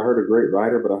song and I heard a great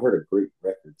writer, but I heard a great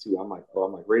record too. I'm like,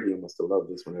 radio must have loved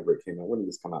this whenever it came out. When did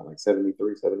this come out? Like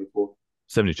 73, 74?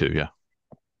 72, yeah.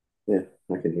 Yeah,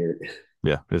 I can hear it.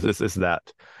 Yeah, it's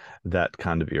that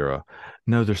kind of era.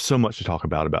 No, there's so much to talk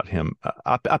about him.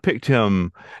 I picked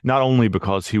him not only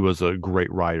because he was a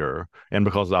great writer and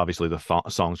because obviously the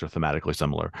songs are thematically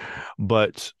similar,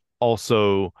 but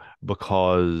also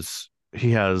because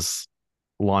he has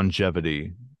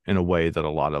longevity in a way that a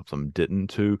lot of them didn't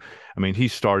too. I mean, he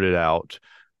started out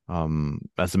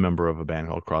as a member of a band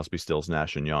called Crosby, Stills,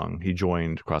 Nash and Young. He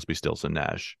joined Crosby, Stills and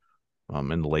Nash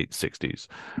in the late 60s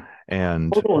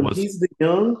and Hold on, was he's the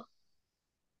young.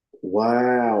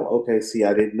 Wow. Okay. See,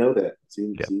 I didn't know that.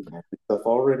 See, yeah. see, I picked stuff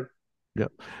already.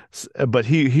 Yep. But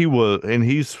he was, and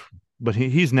he's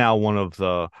now one of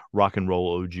the rock and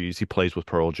roll OGs. He plays with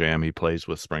Pearl Jam. He plays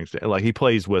with Springsteen. Like he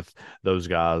plays with those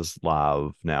guys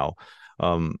live now.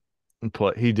 Um,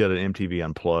 he did an MTV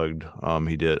Unplugged.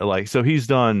 He did like, so he's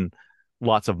done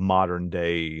lots of modern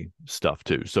day stuff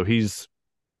too. So he's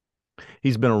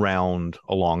been around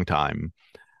a long time.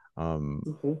 Um,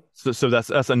 Okay. so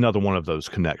that's another one of those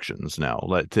connections now.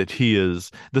 That he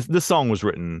is this song was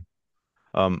written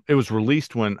it was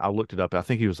released when I looked it up. I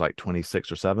think he was like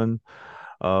 26 or 7.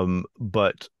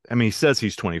 But I mean, he says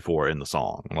he's 24 in the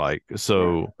song. Like, Right.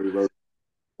 so, He wrote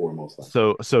for most likely.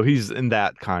 so he's in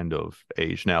that kind of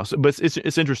age now. So, but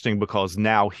it's interesting because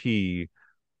now he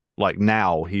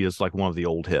is like one of the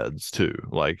old heads too.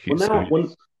 Like Well, so now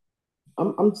when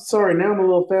I'm sorry, now I'm a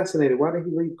little fascinated. Why did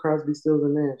he leave Crosby, Stills,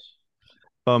 and Nash?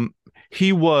 um,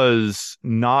 he was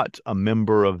not a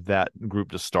member of that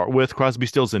group to start with. Crosby,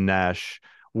 Stills, and Nash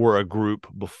were a group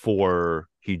before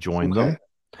he joined Okay. them.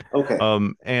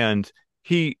 Okay. And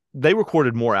he they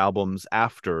recorded more albums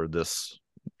after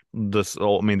the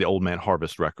Old Man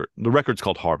Harvest record. The record's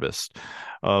called Harvest.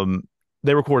 Um,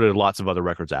 they recorded lots of other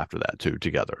records after that too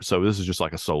together. So this is just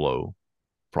like a solo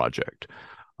project.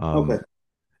 Okay.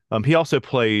 Um, he also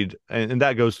played, and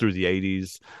that goes through the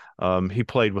 80s. He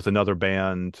played with another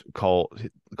band called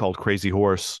Crazy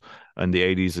Horse in the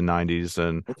 80s and 90s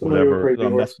and I'm familiar with whatever. Crazy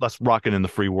Horse. That's Rockin' in the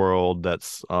Free World.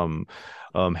 That's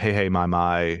Hey Hey My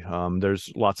My.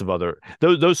 There's lots of other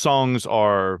those songs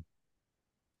are.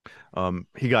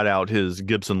 He got out his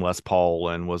Gibson Les Paul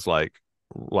and was like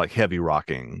heavy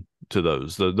rocking to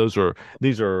those. These are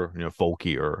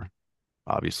folkier,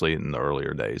 obviously in the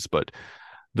earlier days, but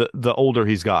the older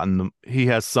he's gotten, he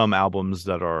has some albums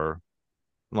that are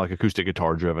like acoustic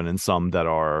guitar driven and some that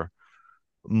are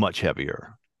much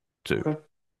heavier too. Okay.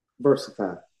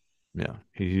 Versatile. Yeah,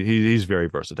 he's very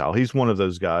versatile. He's one of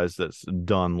those guys that's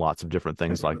done lots of different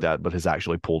things like that, but has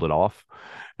actually pulled it off,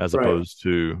 as Right. opposed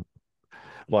to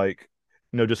like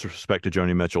no disrespect to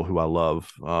Joni Mitchell, who I love.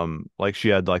 Like she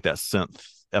had like that synth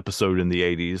episode in the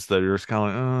 80s that are just kind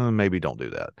of like, maybe don't do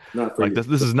that. Not for Like you.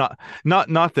 this is not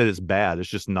that it's bad, it's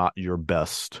just not your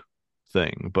best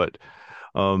thing. But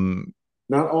um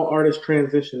Not all artists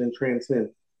transition and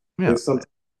transcend. yeah. There's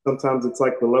sometimes it's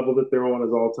like the level that they're on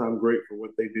is all time great for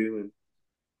what they do, and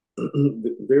And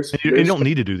you there's don't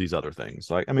need to do these other things.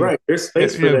 Like, I mean, right. There's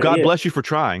space for that. God Yeah. bless you for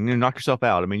trying and knock yourself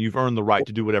out. I mean, you've earned the right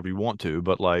to do whatever you want to,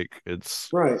 but like it's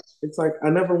Right. It's like I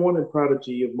never wanted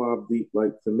Prodigy of Mobb Deep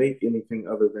like to make anything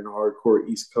other than hardcore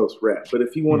East Coast rap. But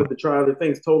if he mm, wanted to try other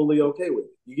things, totally okay with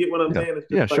it. You get what I'm yeah, saying? It's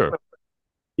just yeah, like sure.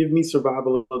 give me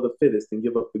survival of the fittest and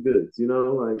give up the goods.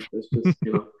 Like it's just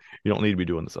You don't need to be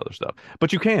doing this other stuff,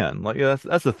 but you can. Like, yeah,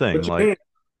 that's the thing. But you Like, can't.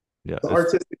 yeah, The it's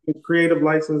artistic and creative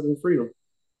license and freedom.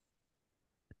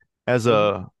 as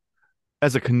Mhm.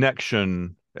 a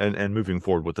connection and moving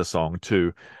forward with the song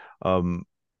too. Um,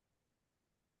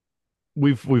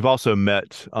 we've also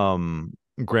met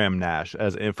Graham Nash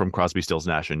as from Crosby, Stills,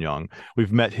 Nash and Young.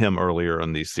 We've met him earlier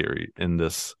in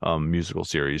this musical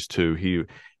series too.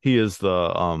 He is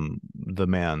the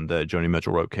man that Joni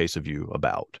Mitchell wrote Case of You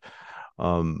about.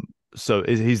 Um, so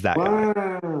he's that guy.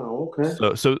 Wow. Okay.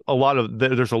 So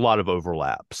there's a lot of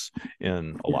overlaps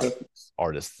in a lot of Okay.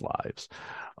 artists' lives.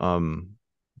 Um,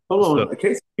 Hold so on. A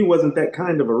case he wasn't that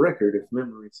kind of a record, if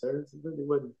memory serves. It really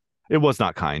wasn't. it was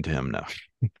not kind to him, no.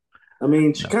 I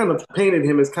mean, she No. kind of painted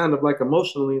him as kind of like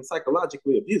emotionally and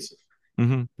psychologically abusive,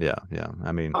 Yeah, yeah.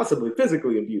 I mean, possibly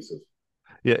physically abusive.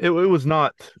 yeah, it was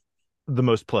not the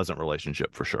most pleasant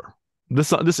relationship for sure.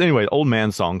 This anyway, Old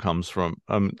Man Song comes from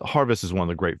Harvest is one of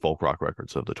the great folk rock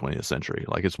records of the 20th century.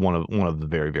 Like it's one of the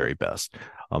very very best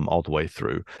all the way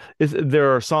through.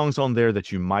 There are songs on there that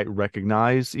you might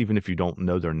recognize even if you don't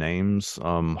know their names.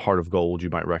 Heart of Gold you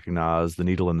might recognize, The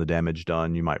Needle and the Damage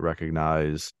Done you might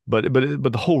recognize. But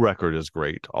the whole record is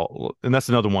great. And that's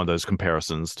another one of those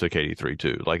comparisons to KD3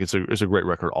 too. Like it's a great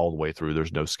record all the way through.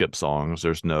 There's no skip songs,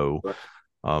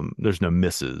 Right. there's no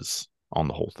misses on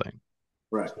the whole thing.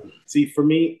 Right. See, for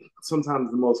me,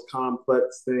 sometimes the most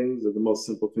complex things or the most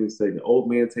simple things say, the old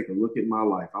man, take a look at my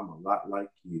life. I'm a lot like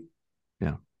you.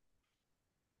 Yeah.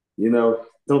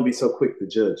 Don't be so quick to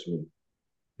judge me.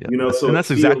 Yeah. So And it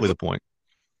that's exactly feels the point.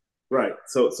 right.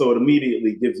 So it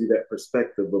immediately gives you that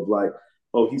perspective of like,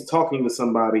 oh, he's talking to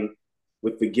somebody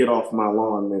with the get off my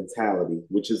lawn mentality,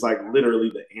 which is like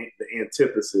literally the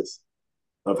antithesis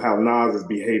of how Nas is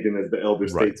behaving as the elder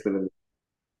Right. statesman.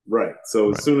 Right. So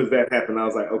as Right. soon as that happened, I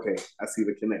was like, okay, I see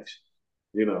the connection.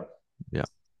 You know, Yeah.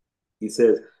 he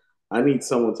says, I need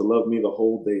someone to love me the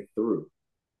whole day through.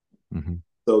 Hmm.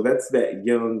 So that's that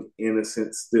young,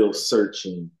 innocent, still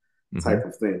searching Hmm. type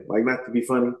of thing. Like, not to be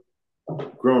funny,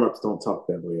 grown ups don't talk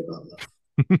that way about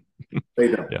love. They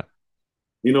don't. Yeah.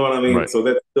 You know what I mean? Right. So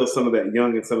that's still some of that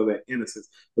young and some of that innocence,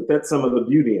 but that's some of the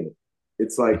beauty in it.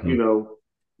 It's like, Hmm.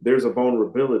 there's a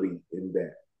vulnerability in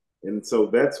that. And so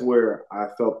that's where I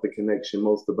felt the connection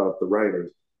most about the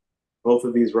writers. Both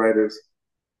of these writers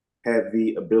have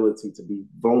the ability to be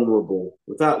vulnerable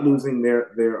without losing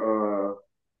their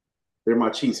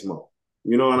machismo.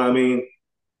 You know what I mean?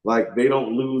 Like they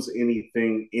don't lose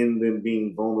anything in them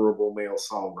being vulnerable male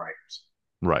songwriters.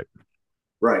 Right.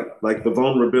 Right. Like the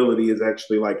vulnerability is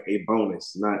actually like a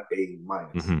bonus, not a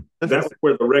minus. Hmm. That's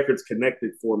where the records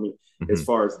connected for me as Hmm.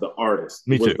 far as the artist.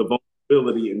 It Me was too. the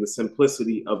vulnerability and the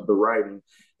simplicity of the writing.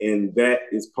 And that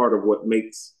is part of what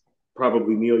makes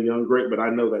probably Neil Young great, but I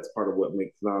know that's part of what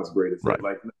makes Nas great is that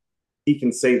Right. like he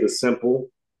can say the simple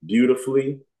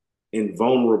beautifully and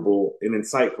vulnerable and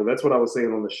insightful. That's what I was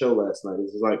saying on the show last night.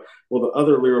 It's like, well, the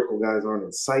other lyrical guys aren't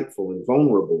insightful and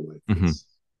vulnerable like Hmm. this.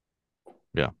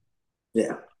 Yeah.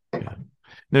 Yeah. Yeah.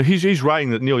 No, he's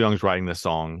writing that Neil Young's writing this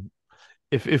song.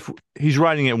 If he's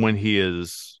writing it when he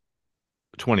is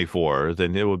 24,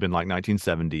 then it would have been like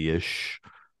 1970-ish,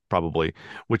 probably,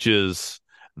 which is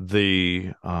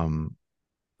the um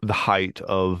the height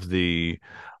of the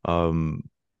um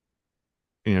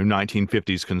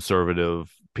 1950s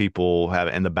conservative people have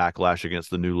and the backlash against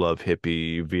the New Love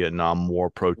hippie Vietnam War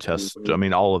protest. I Mhm.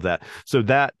 mean, all of that. So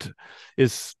that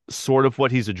is sort of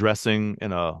what he's addressing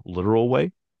in a literal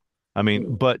way. I mean,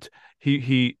 Hmm. but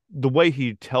he the way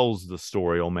he tells the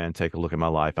story, "Oh man, take a look at my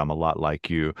life. I'm a lot like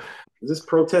you." Is this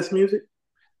protest music?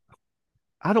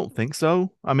 I don't think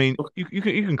so. I mean, Okay. you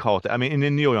can call it that. I mean, and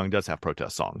then Neil Young does have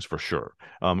protest songs for sure.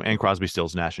 And Okay. Crosby,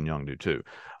 Stills, Nash and Young do too.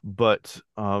 But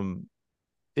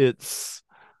it's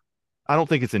I don't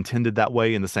think it's intended that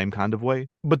way in the same kind of way.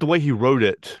 But the way he wrote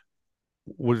it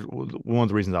was one of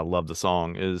the reasons I love the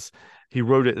song is he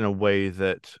wrote it in a way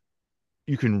that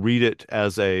you can read it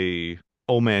as a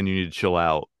 "oh man, you need to chill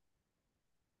out"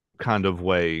 kind of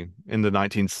way in the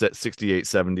 1968,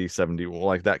 70, 70,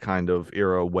 like that kind of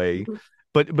era way. Mhm.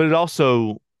 But it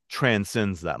also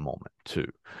transcends that moment too.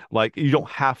 Like you don't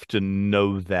have to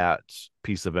know that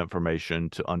piece of information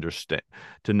to understand,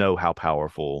 to know how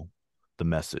powerful the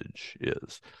message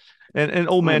is. And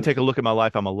old man, Um, take a look at my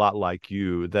life. I'm a lot like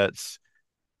you. That's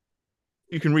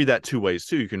you can read that two ways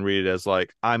too. You can read it as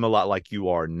like, I'm a lot like you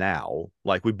are now.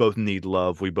 Like we both need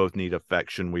love, we both need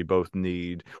affection,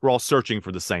 we're all searching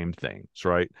for the same things,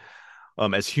 right?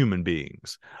 As human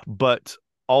beings. But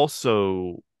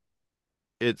also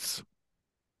it's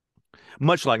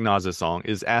much like Nas's song,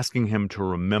 is asking him to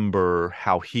remember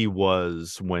how he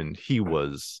was when he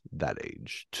was that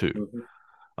age too. mhm.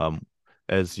 Um,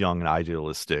 as young and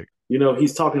idealistic.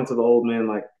 He's talking to the old man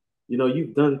like,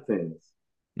 you've done things.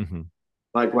 Hmm.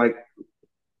 Like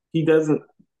he doesn't,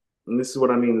 and this is what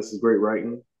I mean, this is great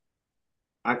writing.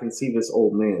 I can see this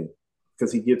old man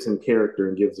because he gives him character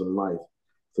and gives him life.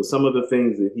 So some of the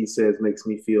things that he says makes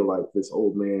me feel like this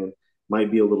old man might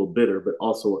be a little bitter, but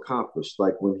also accomplished.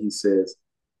 Like when he says,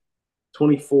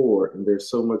 24 and there's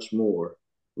so much more.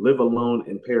 Live alone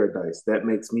in paradise. That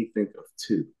makes me think of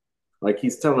two. Like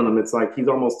he's telling him, it's like he's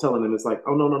almost telling him, it's like,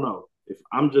 oh, no, no, no. If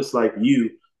I'm just like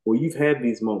you, well, you've had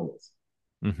these moments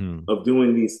Hmm. of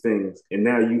doing these things, and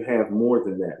now you have more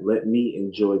than that. Let me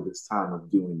enjoy this time of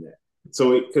doing that.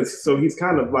 So he's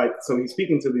kind of like, so he's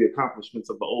speaking to the accomplishments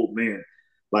of the old man,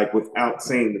 like without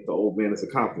saying that the old man is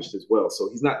accomplished as well. So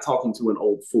he's not talking to an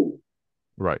old fool.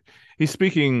 Right. He's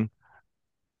speaking,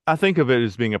 I think of it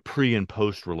as being a pre and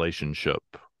post relationship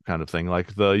kind of thing.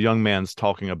 Like the young man's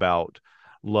talking about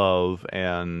love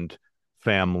and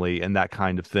family and that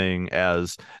kind of thing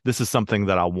as this is something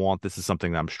that I want, this is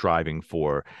something that I'm striving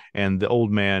for. And the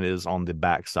old man is on the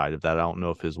backside of that. I don't know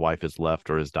if his wife has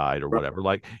left or has died or Right. whatever.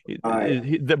 Like,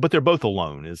 Right. but they're both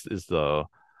alone. Is the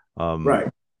um Right.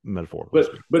 metaphorically but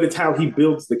speaking. but it's how he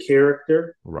builds the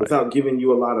character Right. without giving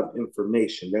you a lot of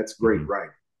information. That's great Hmm.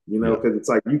 writing, Yeah. because it's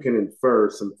like you can infer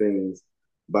some things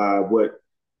by what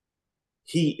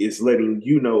he is letting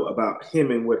you know about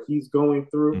him and what he's going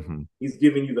through. Hmm. He's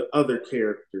giving you the other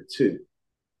character too.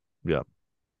 Yeah.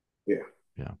 Yeah.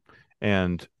 Yeah.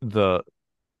 And the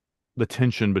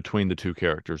tension between the two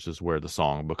characters is where the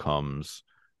song comes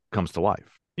to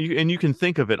life. And you can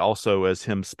think of it also as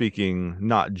him speaking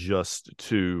not just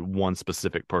to one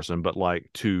specific person, but like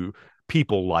to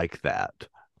people like that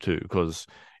too, because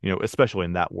especially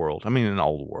in that world. I mean, in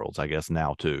all the worlds, I guess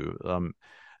now too.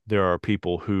 There are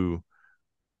people who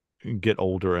get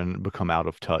older and become out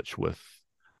of touch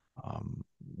um,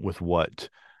 with what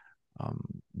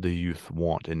the youth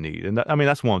want and need, and I mean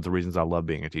that's one of the reasons I love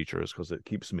being a teacher is because it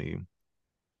Keeps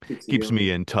it keeps young.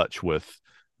 me in touch with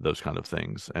those kind of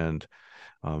things. And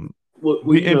um, Well,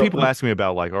 and people ask me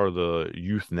about like, are the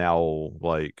youth now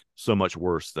like so much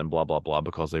worse than blah blah blah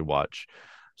because they watch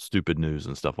stupid news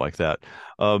and stuff like that?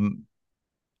 Um,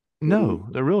 what do you no,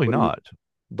 they're really what do you not.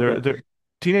 okay. They're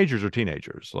teenagers are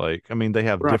teenagers. Like, I mean, they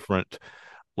have Right. different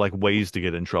like ways to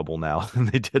get in trouble now than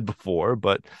they did before,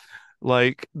 but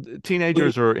like Well,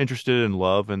 teenagers are interested in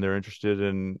love and they're interested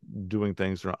in doing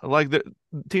things like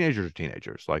teenagers are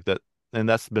teenagers like that, and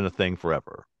that's been a thing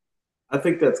forever. I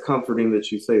think that's comforting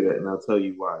that you say that, and I'll tell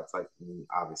you why. It's like,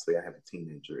 obviously I have a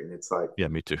teenager, and it's like, Yeah,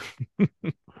 me too.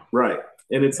 right.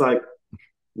 And it's like,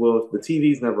 well, the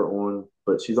TV's never on,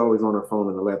 but she's always on her phone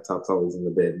and the laptop's always in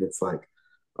the bed. And it's like,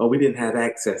 oh, we didn't have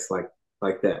access like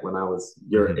that when I was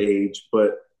your Hmm. age.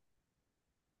 But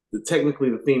technically,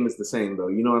 the theme is the same, though.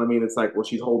 You know what I mean? It's like, well,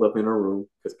 she's holed up in her room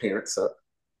because parents suck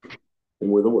and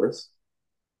we're the worst.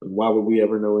 And why would we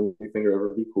ever know anything or ever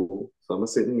be cool? So I'm gonna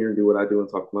sit in here and do what I do and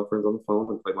talk to my friends on the phone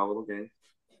and play my little game.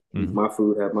 Eat Hmm. my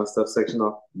food, have my stuff sectioned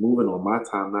off, moving on my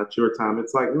time, not your time.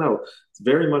 It's like, no, it's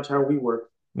very much how we work.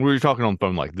 We were talking on the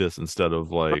phone like this instead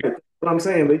of like, Right. But I'm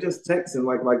saying they just text and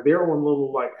like they're on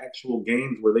little like actual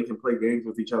games where they can play games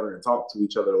with each other and talk to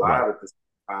each other right. live at the same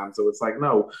time. So it's like,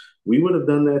 no, we would have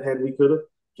done that had we could have.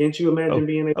 Can't you Oh, imagine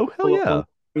being able oh, to hell pull up on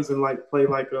yeah. and like play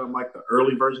like the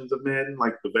early versions of Madden,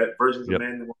 like the vet versions of Yep.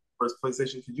 Madden that were the first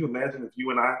PlayStation? Could you imagine if you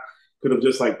and I could have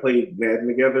just like played Madden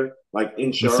together, like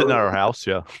in Just sitting at Charlotte? our house.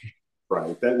 Yeah.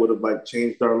 Right. That would have like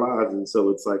changed our lives. And so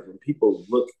it's like when people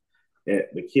look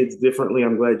at the kids differently,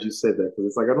 I'm glad you said that because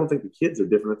it's like I don't think the kids are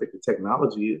different. I think the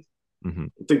technology is. Hmm.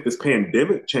 I think this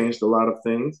pandemic changed a lot of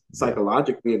things Yeah.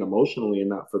 psychologically and emotionally and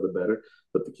not for the better,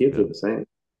 but the kids Yeah. are the same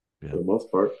Yeah. for the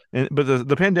most part. And but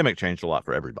the pandemic changed a lot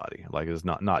for everybody. Like it's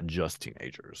not just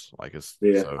teenagers. Like it's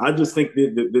Yeah, so. I just think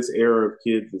that this era of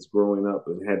kids is growing up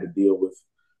and had to deal with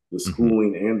the Hmm.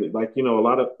 schooling and like a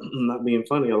lot of not being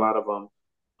funny, a lot of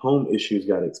home issues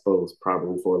got exposed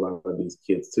probably for a lot of these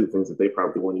kids too, things that they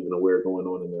probably weren't even aware going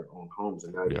on in their own homes,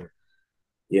 and now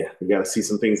Yeah. you got to see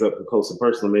some things up close and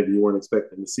personal maybe you weren't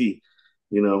expecting to see,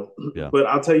 you know. Yeah. But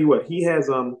I'll tell you what, he has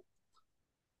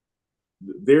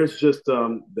there's just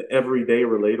the everyday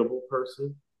relatable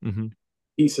person Hmm.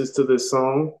 pieces to this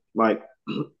song. Like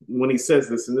when he says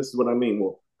this, and this is what I mean.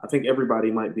 Well, I think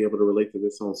everybody might be able to relate to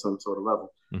this on some sort of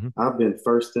level. Hmm. I've been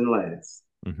first and last.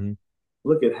 Hmm.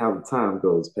 Look at how the time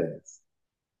goes past.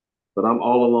 But I'm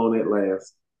all alone at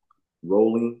last,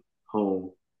 rolling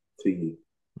home to you.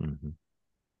 Hmm.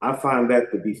 I find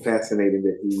that to be fascinating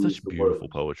that he Such used the word. beautiful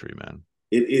poetry, man.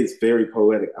 It is very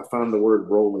poetic. I find the word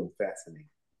rolling fascinating.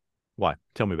 Why?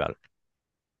 Tell me about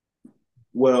it.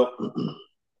 Well,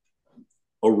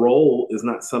 a roll is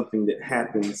not something that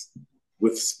happens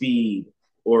with speed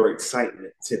or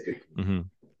excitement typically. Hmm.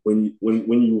 When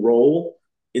you roll,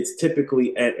 it's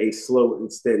typically at a slow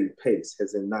and steady pace,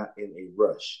 as in not in a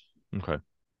rush. Okay.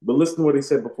 But listen to what he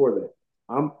said before that.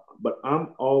 I'm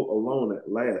all alone at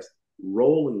last,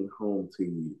 rolling home to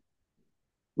you.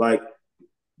 Like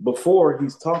before,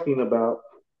 he's talking about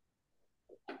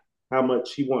how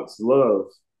much he wants love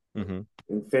Hmm.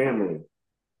 and family.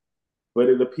 But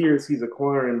it appears he's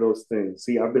acquiring those things.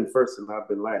 See, I've been first and I've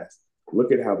been last.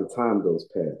 Look at how the time goes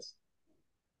past.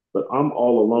 But I'm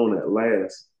all alone at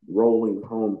last, rolling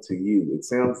home to you. It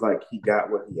sounds like he got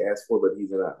what he asked for, but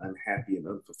he's in an unhappy and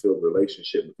unfulfilled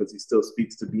relationship because he still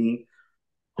speaks to being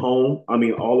home. I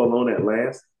mean, all alone at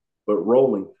last, but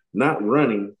rolling, not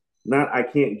running, not I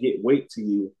can't get weight to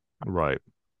you. Right.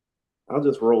 I'll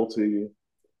just roll to you.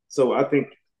 So I think,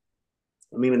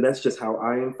 I mean, and that's just how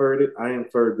I inferred it. I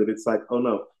inferred that it's like, oh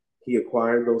no, he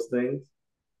acquired those things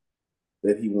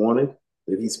that he wanted,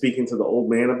 that he's speaking to the old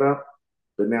man about,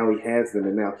 but now he has them,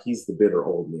 and now he's the bitter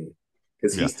old man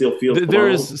because he Yeah. still feels There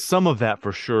alone. is some of that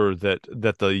for sure that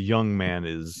the young man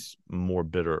is more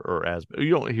bitter or as you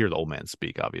don't hear the old man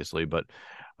speak obviously, but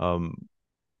um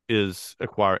is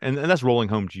acquire and that's rolling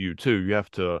home to you too. You have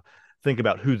to think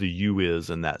about who the you is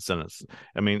in that sentence.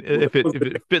 I mean, Well, that was if the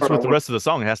it next fits part I with the want. rest of the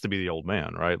song, it has to be the old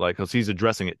man, right? Like because he's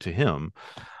addressing it to him,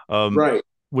 um, Right.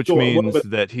 which So, well, means but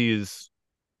that he's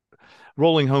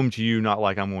rolling home to you not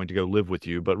like I'm going to go live with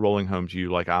you, but rolling home to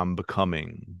you like I'm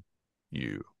becoming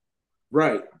you.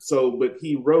 right. So, but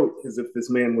he wrote as if this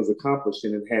man was accomplished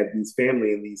and had these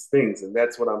family and these things, and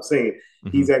that's what I'm saying. Hmm.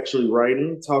 He's actually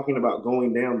writing, talking about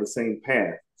going down the same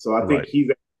path. So I think Right. he's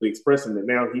actually expressing that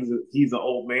now he's an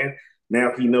old man.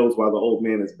 Now he knows why the old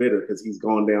man is bitter because he's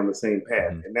gone down the same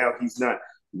path, Hmm. and now he's not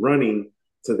running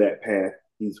to that path.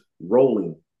 He's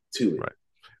rolling to it. Right.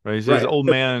 Right. He says, Right. "Old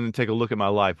man, take a look at my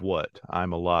life. What?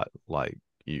 I'm a lot like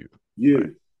you." Right.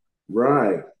 You.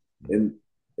 Right. Mhm.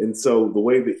 And so the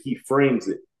way that he frames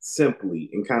it simply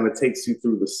and kind of takes you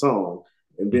through the song,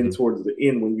 and then Hmm. towards the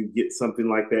end when you get something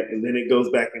like that, and then it goes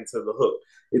back into the hook.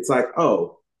 It's like,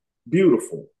 oh,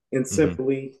 beautiful and Hmm.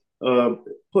 simply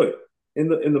put. And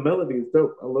the melody is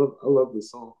dope. I love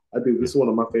this song. I do. This Yeah. is one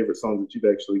of my favorite songs that you've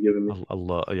actually given me. I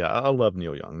love, yeah, I love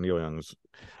Neil Young. Neil Young's,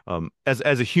 as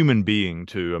a human being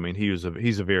too. I mean, he's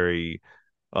a very,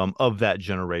 of that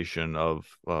generation of,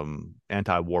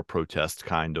 anti-war protest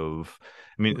kind of.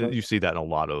 I mean, Okay. you see that in a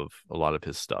lot of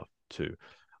his stuff too.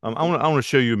 I want to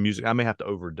show you music. I may have to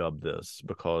overdub this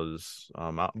because,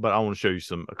 but I want to show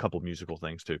you a couple musical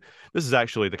things too. This is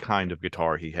actually the kind of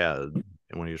guitar he had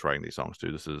when he was writing these songs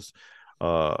too. This is,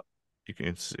 uh, you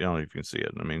can see, I don't know if you can see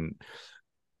it. I mean,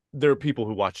 there are people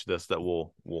who watch this that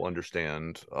will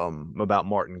understand about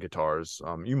Martin guitars.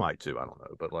 You might too, I don't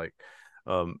know, but like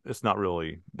it's not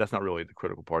really that's not really the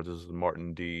critical part. This is the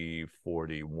Martin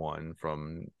D41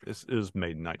 from this is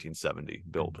made in 1970,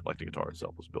 built like the guitar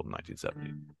itself was built in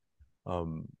 1970.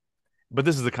 Um but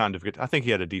this is the kind of I think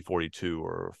he had a D42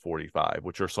 or 45,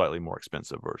 which are slightly more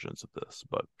expensive versions of this.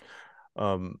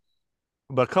 Um,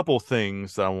 but a couple of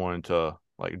things that I wanted to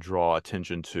like draw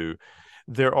attention to.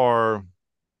 There are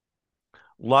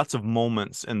lots of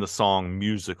moments in the song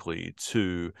musically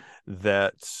too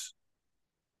that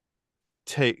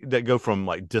go from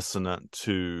like dissonant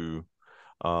to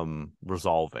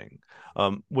resolving,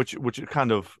 which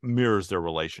kind of mirrors their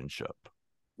relationship.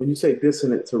 When you say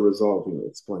dissonant to resolving,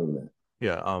 explain that.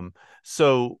 Yeah.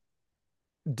 So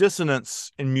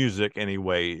dissonance in music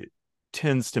anyway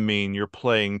tends to mean you're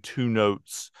playing two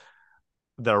notes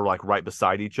that are like right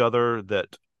beside each other.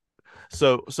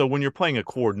 So when you're playing a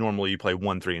chord, normally you play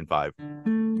 1, 3, and 5.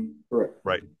 Correct.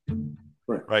 Right.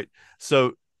 Right. Right.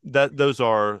 So that those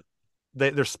are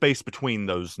there's space between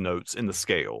those notes in the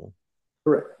scale.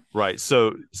 Correct. Right.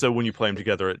 So when you play them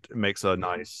together, it makes a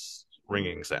nice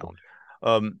ringing sound.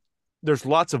 Um, there's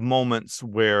lots of moments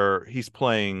where he's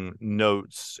playing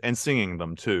notes and singing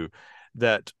them too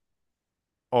that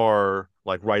are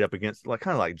like right up against, like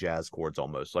kind of like jazz chords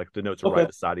almost, like the notes are right Okay.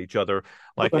 beside each other.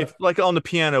 Like Okay. if like on the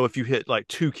piano, if you hit like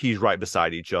two keys right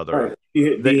beside each other, Right. You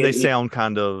hit they D they and E. sound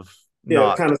kind of Yeah,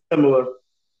 not. kind of similar,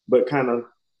 but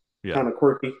Yeah. kind of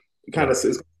quirky. Kind Yeah. of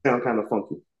it's sound kind of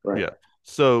funky. Right. Yeah.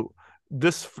 So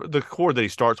the chord that he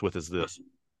starts with is this,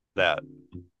 that.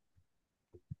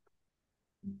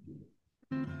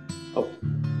 Oh.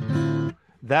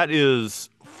 That is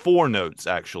four notes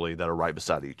actually that are right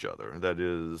beside each other. That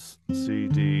is C,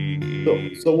 D, So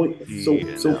E, so when E,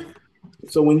 and F.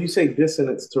 so when you say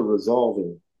dissonance to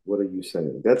resolving, what are you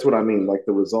saying? That's what I mean, like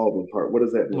the resolving part. What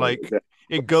does that mean? Is Like that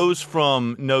it goes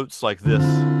from notes like this,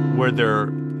 where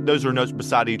those are notes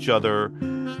beside each other,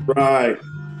 right?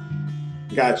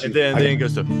 Got and you. then it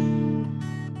goes to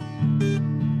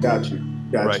Got you.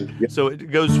 Got right. you. Yeah. So it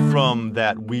goes from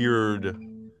that weird,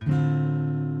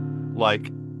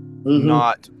 like Mm-hmm.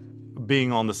 not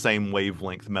being on the same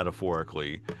wavelength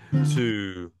metaphorically,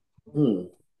 to Hmm.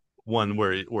 one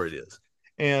where it is.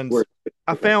 And Word.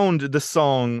 I Okay. found this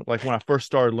song, like when I first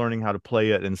started learning how to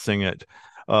play it and sing it,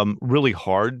 really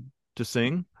hard to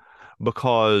sing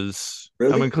because I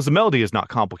mean, Really? because the melody is not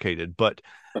complicated, but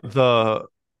the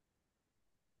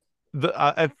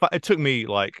it took me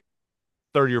like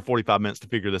 30 or 45 minutes to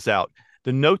figure this out.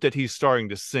 The note that he's starting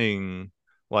to sing,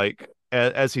 like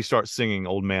as he starts singing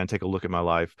 "Old Man, Take a Look at My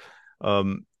Life,"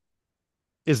 um,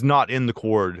 is not in the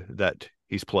chord that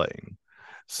he's playing.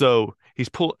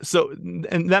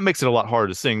 And that makes it a lot harder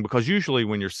to sing because usually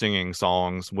when you're singing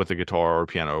songs with a guitar or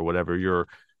piano or whatever, you're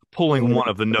pulling one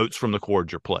of the notes from the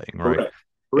chord you're playing, right? Correct.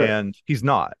 Correct. And he's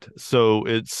not. So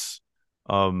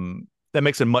that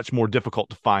makes it much more difficult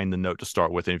to find the note to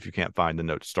start with. And if you can't find the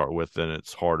note to start with, then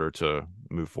it's harder to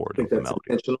move I forward think with the that's melody.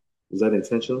 intentional. Is that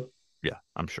intentional? Yeah,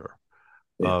 I'm sure.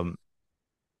 Yeah. Um,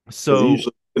 Because so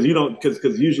usually, because you don't,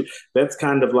 because usually that's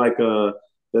kind of like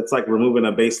that's like removing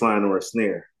a bass line or a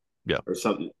snare yeah, or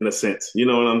something in a sense. You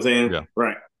know what I'm saying? yeah.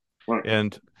 Right. Right.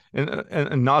 And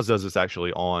and Nas does this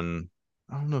actually on,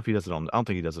 I don't know if he does it on, I don't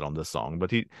think he does it on this song,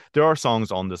 but there are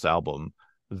songs on this album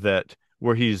that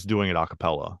where he's doing it a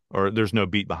cappella or there's no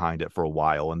beat behind it for a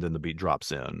while and then the beat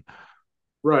drops in.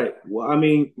 Right. Well, I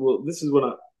mean, well, this is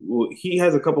what well, he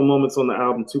has a couple moments on the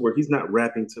album too where he's not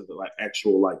rapping to the like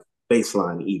actual like bass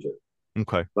line either.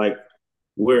 Okay. Like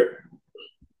where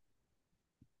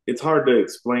it's hard to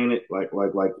explain it like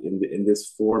in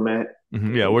this format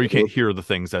Yeah, where you can't hear the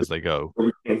things as they go. where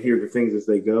we can't hear the things as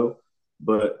they go.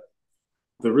 But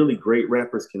the really great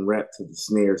rappers can rap to the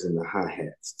snares and the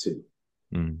hi-hats too.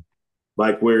 Mm.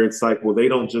 Like where it's like, well, they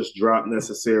don't just drop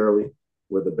necessarily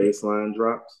where the bass line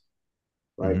drops.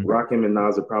 Like Hmm. Rakim and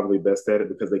Nas are probably best at it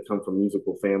because they come from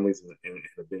musical families and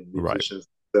have been Right. musicians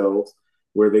themselves,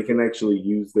 where they can actually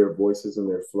use their voices and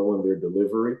their flow and their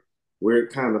delivery, where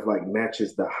it kind of like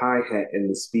matches the hi hat and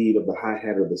the speed of the hi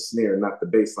hat or the snare, not the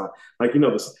bass line. Like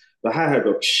the hi hat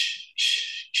go shh,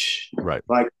 shh, shh. Right.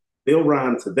 Like they'll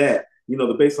rhyme to that.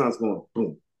 The bass line's going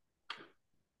boom,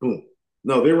 boom.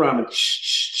 No, they're rhyming shh,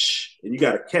 shh, shh, and you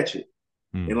got to catch it.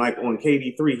 And Mm. like on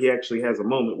KD3, he actually has a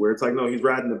moment where it's like, no, he's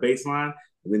riding the bass line,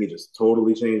 and then he just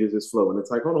totally changes his flow. And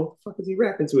it's like, hold on, what the fuck is he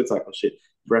rapping to? It's like, oh shit,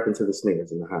 he's rapping to the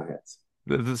snares and the hi-hats.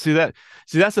 See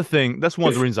that's the thing. That's one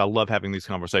of the reasons I love having these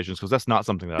conversations because that's not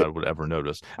something that I would ever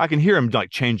notice. I can hear him like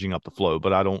changing up the flow,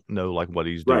 but I don't know like what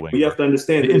he's Right. doing But you or have to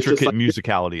understand the that it's just intricate like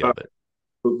musicality of it.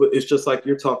 but it's just like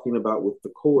you're talking about with the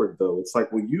chord though. It's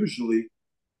like, well, usually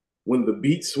when the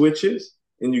beat switches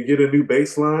and you get a new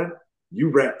bass line, you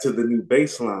rap to the new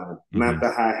bass line, not Hmm.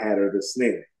 the hi-hat or the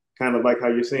snare. Kind of like how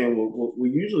you're saying, well, we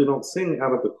usually don't sing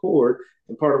out of the chord.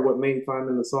 And part of what made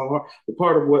finding the song hard, the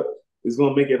part of what is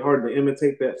going to make it hard to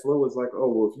imitate that flow. It's like, oh,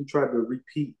 well, if you try to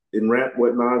repeat and rap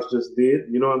what Nas just did,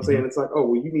 you know what I'm Hmm. saying? It's like, oh,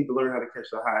 well, you need to learn how to catch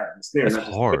the hi hat and the snare, It's not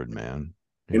just hard, man.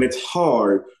 and Yeah. it's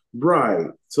hard, right?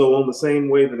 So on the same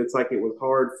way that it's like it was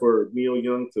hard for Neil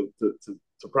Young to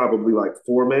probably like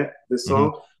format this Hmm.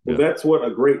 song. Well, Yeah. that's what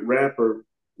a great rapper,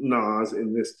 Nas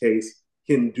in this case,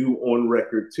 can do on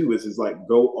record too. Is like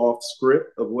go off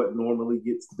script of what normally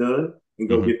gets done and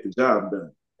go Hmm. get the job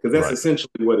done. Because that's Right.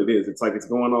 essentially what it is. It's like it's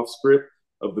going off script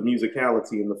of the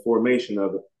musicality and the formation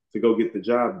of it to go get the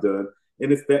job done.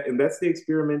 And it's that, and that's the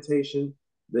experimentation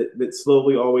that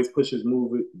slowly always pushes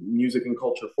music and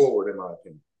culture forward, in my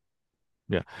opinion.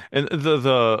 Yeah. And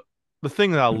the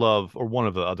thing that I love, or one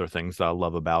of the other things that I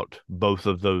love about both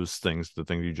of those things, the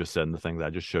thing you just said and the thing that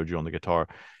I just showed you on the guitar,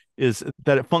 is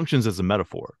that it functions as a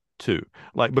metaphor too.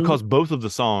 Like, Mm-hmm. because both of the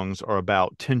songs are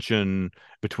about tension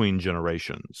between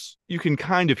generations. You can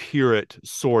kind of hear it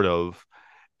sort of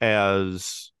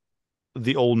as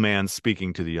the old man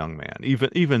speaking to the young man,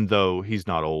 even though he's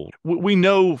not old. We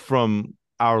know from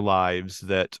our lives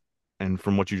that, and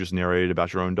from what you just narrated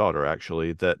about your own daughter,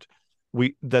 actually, that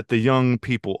the young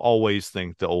people always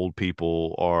think the old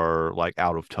people are like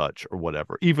out of touch or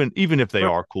whatever, even if they Right.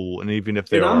 are cool and even if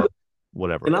they And I'm are the,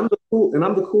 whatever. and I'm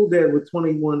the cool dad with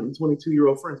 21 and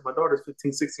 22-year-old friends. My daughter's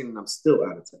 15, 16, and I'm still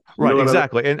out of touch. You know Right, what I mean?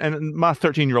 exactly. And my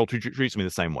 13-year-old treats me the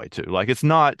same way too. Like, it's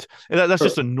not that's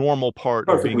just a Perfect. normal part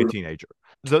of being a Perfectly. teenager.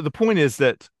 The point is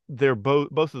that they're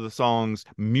both of the songs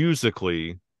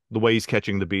musically, the way he's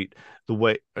catching the beat, the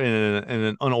way in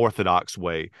an unorthodox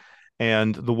way,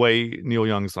 and the way Neil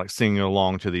Young's like singing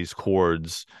along to these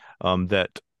chords,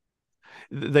 that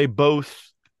they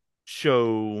both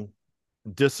show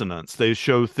dissonance. They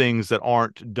show things that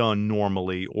aren't done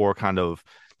normally, or kind of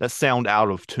that sound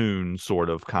out of tune, sort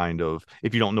of, kind of,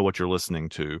 if you don't know what you're listening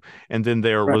to. And then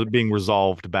they're Right. being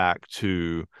resolved back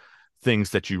to things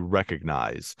that you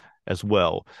recognize as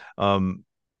well. Um,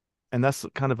 and that's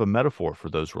kind of a metaphor for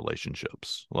those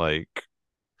relationships.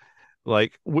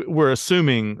 We're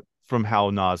assuming from how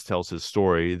Nas tells his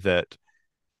story that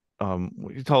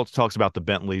he talks about the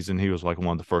Bentleys, and he was like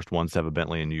one of the first ones to have a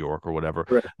Bentley in New York or whatever.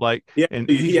 Right. Like, Yeah. and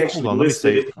He he's, hold actually on, let me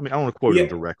listed say, it. I mean, I don't want to quote him He,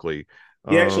 directly.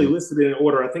 he actually Um, listed it in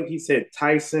order. I think he said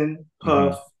Tyson, mhm,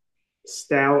 Puff,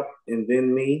 Stout, and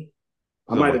then me.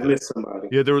 I something might like have that. missed somebody.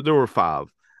 Yeah, there were five.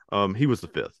 He was the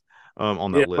fifth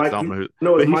on Yeah, that list. Mike. I don't know who,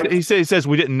 No, but it's Mike. he says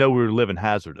we didn't know we were living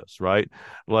hazardous, right?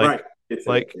 Right. Like It's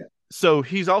that. like Yeah. so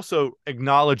he's also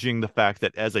acknowledging the fact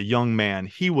that as a young man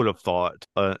he would have thought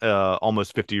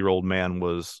almost 50-year-old man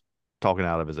was talking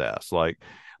out of his ass,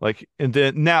 and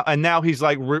then now he's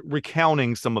like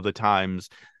recounting some of the times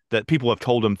that people have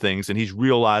told him things, and he's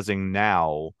realizing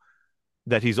now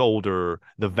that he's older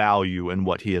the value in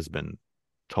what he has been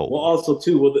Well, told. also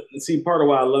too, well, see, part of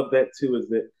why I love that too is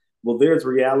that well, there's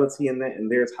reality in that,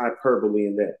 and there's hyperbole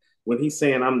in that. When he's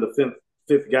saying I'm the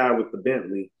fifth guy with the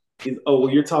Bentley, is oh well,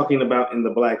 you're talking about in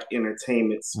the black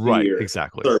entertainment Right, sphere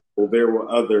exactly. circle. There were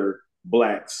other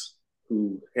blacks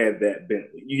who had that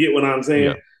Bentley. You get what I'm Yeah,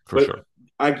 saying? for But sure.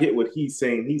 I get what he's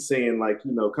saying. He's saying like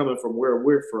coming from where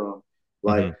we're from,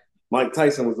 like Hmm. Mike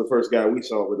Tyson was the first guy we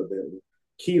saw with a Bentley.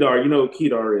 Kedar, you know who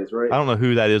Kedar is, right? I don't know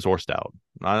who that is or Stout.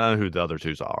 I don't know who the other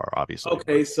two are, obviously, but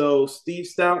Okay, so Steve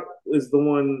Stout is the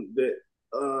one that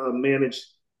managed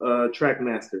Track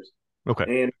Masters, okay.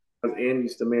 and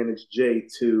used to manage Jay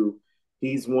too.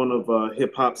 He's one of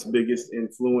hip hop's biggest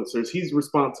influencers. He's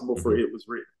responsible for Hmm. "It Was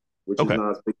Written," which is Okay.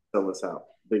 Nas'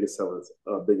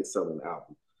 biggest selling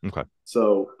album. Okay.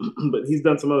 So, but he's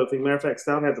done some other things. Matter of fact,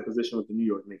 Stout has a position with the New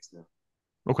York Knicks now.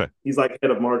 Okay. He's like head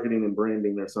of marketing and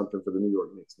branding or something for the New York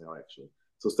Knicks now, actually.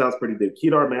 So Stout's pretty big.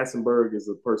 Kedar Massenberg is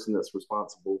the person that's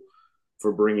responsible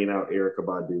for bringing out Erykah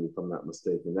Badu, if I'm not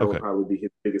mistaken. That would Okay. probably be his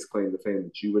biggest claim to fame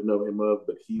that you would know him of,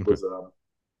 but he Okay. was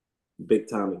big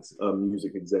time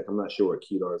music exec. I'm not sure what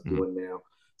Kedar is Hmm. doing now.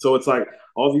 So it's like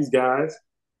all these guys,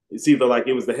 it's either like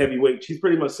it was the heavyweight, she's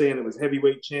pretty much saying it was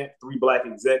heavyweight champ, three black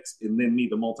execs, and then me,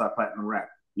 the multi-platinum rapper.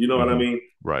 You know what I Hmm. mean?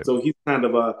 Right. So he's kind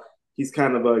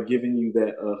of giving you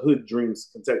that hood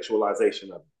dreams contextualization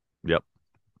of it. Yep.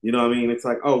 You know what I mean? It's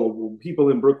like, oh, well, people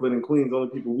in Brooklyn and Queens, the only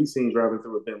people we seen driving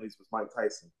through a Bentley's was Mike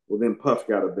Tyson. Well, then Puff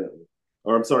got a Bentley.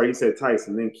 Or I'm sorry, he said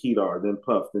Tyson, then Kedar, then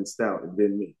Puff, then Stout, and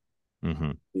then me.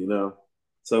 Hmm. You know?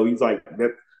 So he's like,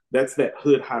 that's that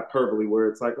hood hyperbole where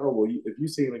it's like, oh, well, if you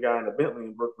seen a guy in a Bentley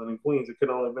in Brooklyn and Queens, it could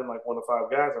only have been like one of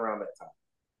five guys around that time.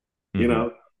 You Hmm.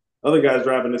 know? Other guys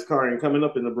driving this car and coming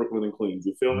up in the Brooklyn and Queens.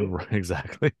 You feel me? Right,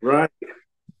 exactly. Right?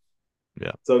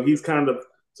 Yeah. So he's kind of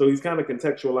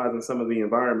contextualizing some of the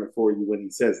environment for you when he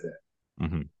says that.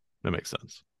 Hmm. That makes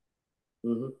sense.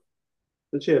 Mm-hmm.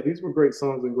 But yeah, these were great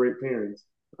songs and great pairings.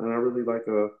 And I really like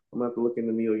I'm gonna have to look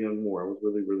into Neil Young more. I was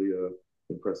really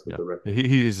impressed with Yeah, the record.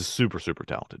 he's a super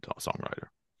talented songwriter.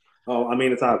 Oh, I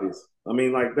mean, it's obvious. I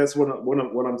mean, like that's what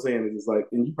I'm saying is like,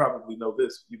 and you probably know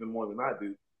this even more than I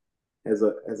do as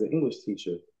an English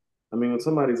teacher. I mean, when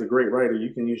somebody's a great writer,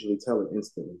 you can usually tell it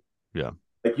instantly. Yeah.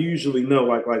 Like you usually know,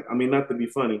 like I mean, not to be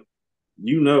funny,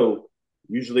 you know,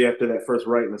 usually after that first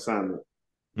writing assignment,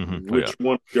 Oh yeah. which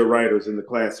one of your writers in the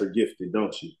class are gifted,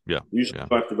 don't you? Yeah. Usually Yeah.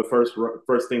 after the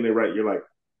first thing they write, you're like,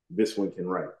 this one can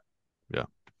write. Yeah.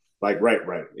 Like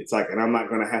right. It's like, and I'm not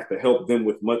going to have to help them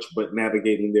with much, but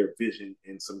navigating their vision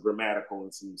and some grammatical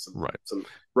and Right. some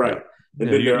Yeah. right. And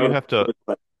Yeah. then there are You other have to people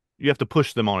like,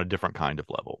 push them on a different kind of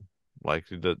level. Like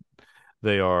that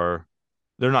they are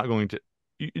they're not going to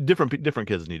different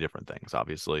kids need different things,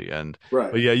 obviously. And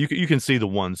right, but yeah, you can see the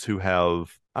ones who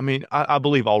have, I mean, I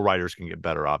believe all writers can get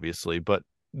better, obviously, but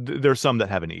there's some that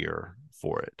have an ear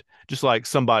for it. Just like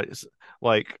somebody's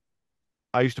like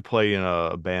I used to play in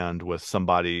a band with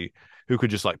somebody who could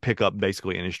just like pick up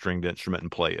basically any stringed instrument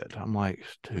and play it. I'm like,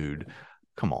 dude,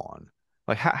 come on.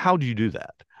 Like how do you do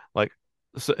that? Like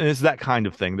so, and it's that kind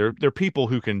of thing. There are people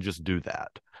who can just do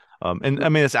that. And I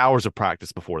mean it's hours of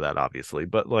practice before that, obviously,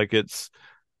 but like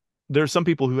there's some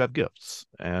people who have gifts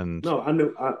and no, I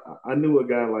knew a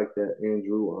guy like that,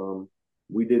 Andrew.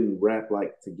 We didn't rap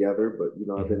like together, but you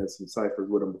know, I've been mhm, in some ciphers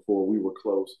with him before. We were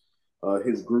close.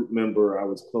 His group member I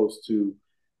was close to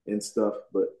and stuff,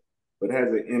 but as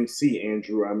an MC,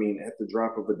 Andrew, I mean, at the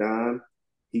drop of a dime,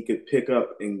 he could pick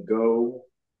up and go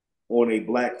on a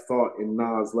Black Thought and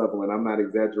Nas level, and I'm not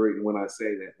exaggerating when I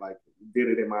say that. Like, did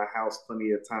it in my house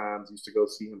plenty of times. Used to go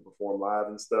see him perform live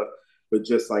and stuff, but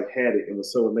just like had it and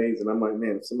was so amazing. I'm like,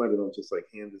 man, if somebody don't just like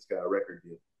hand this guy a record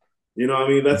deal, you know what I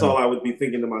mean? That's mhm, all I would be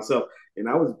thinking to myself. And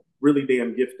I was really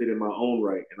damn gifted in my own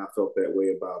right, and I felt that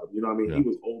way about him. You know what I mean? He yeah,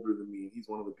 was older than me, and he's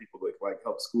one of the people that like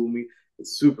helped school me.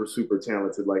 It's super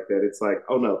talented like that. It's like,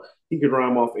 oh no, he could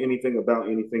rhyme off anything about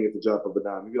anything at the drop of a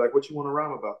dime. You'd be like, what you want to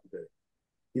rhyme about today?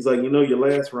 He's like, you know, your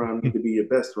last rhyme need to be your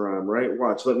best rhyme, right?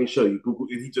 Watch, let me show you.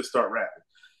 And he just start rapping.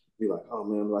 Be like, oh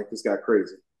man, like this guy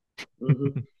crazy.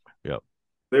 Mm-hmm. yeah,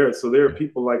 There are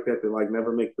people like that that like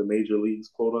never make the major leagues,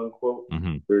 quote unquote.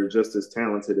 mhm, They're just as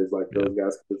talented as like yeah, those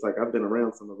guys. It's like I've been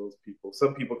around some of those people.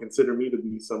 Some people consider me to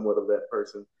be somewhat of that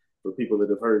person. For people that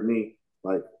have heard me,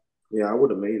 like, yeah, I would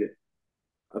have made it.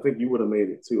 I think you would have made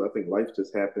it too. I think life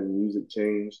just happened, music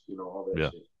changed, you know, all that yeah,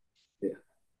 shit. Yeah,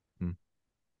 mm,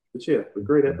 but yeah, a mm,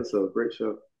 great mm, episode, great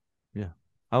show. yeah.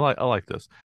 I like this.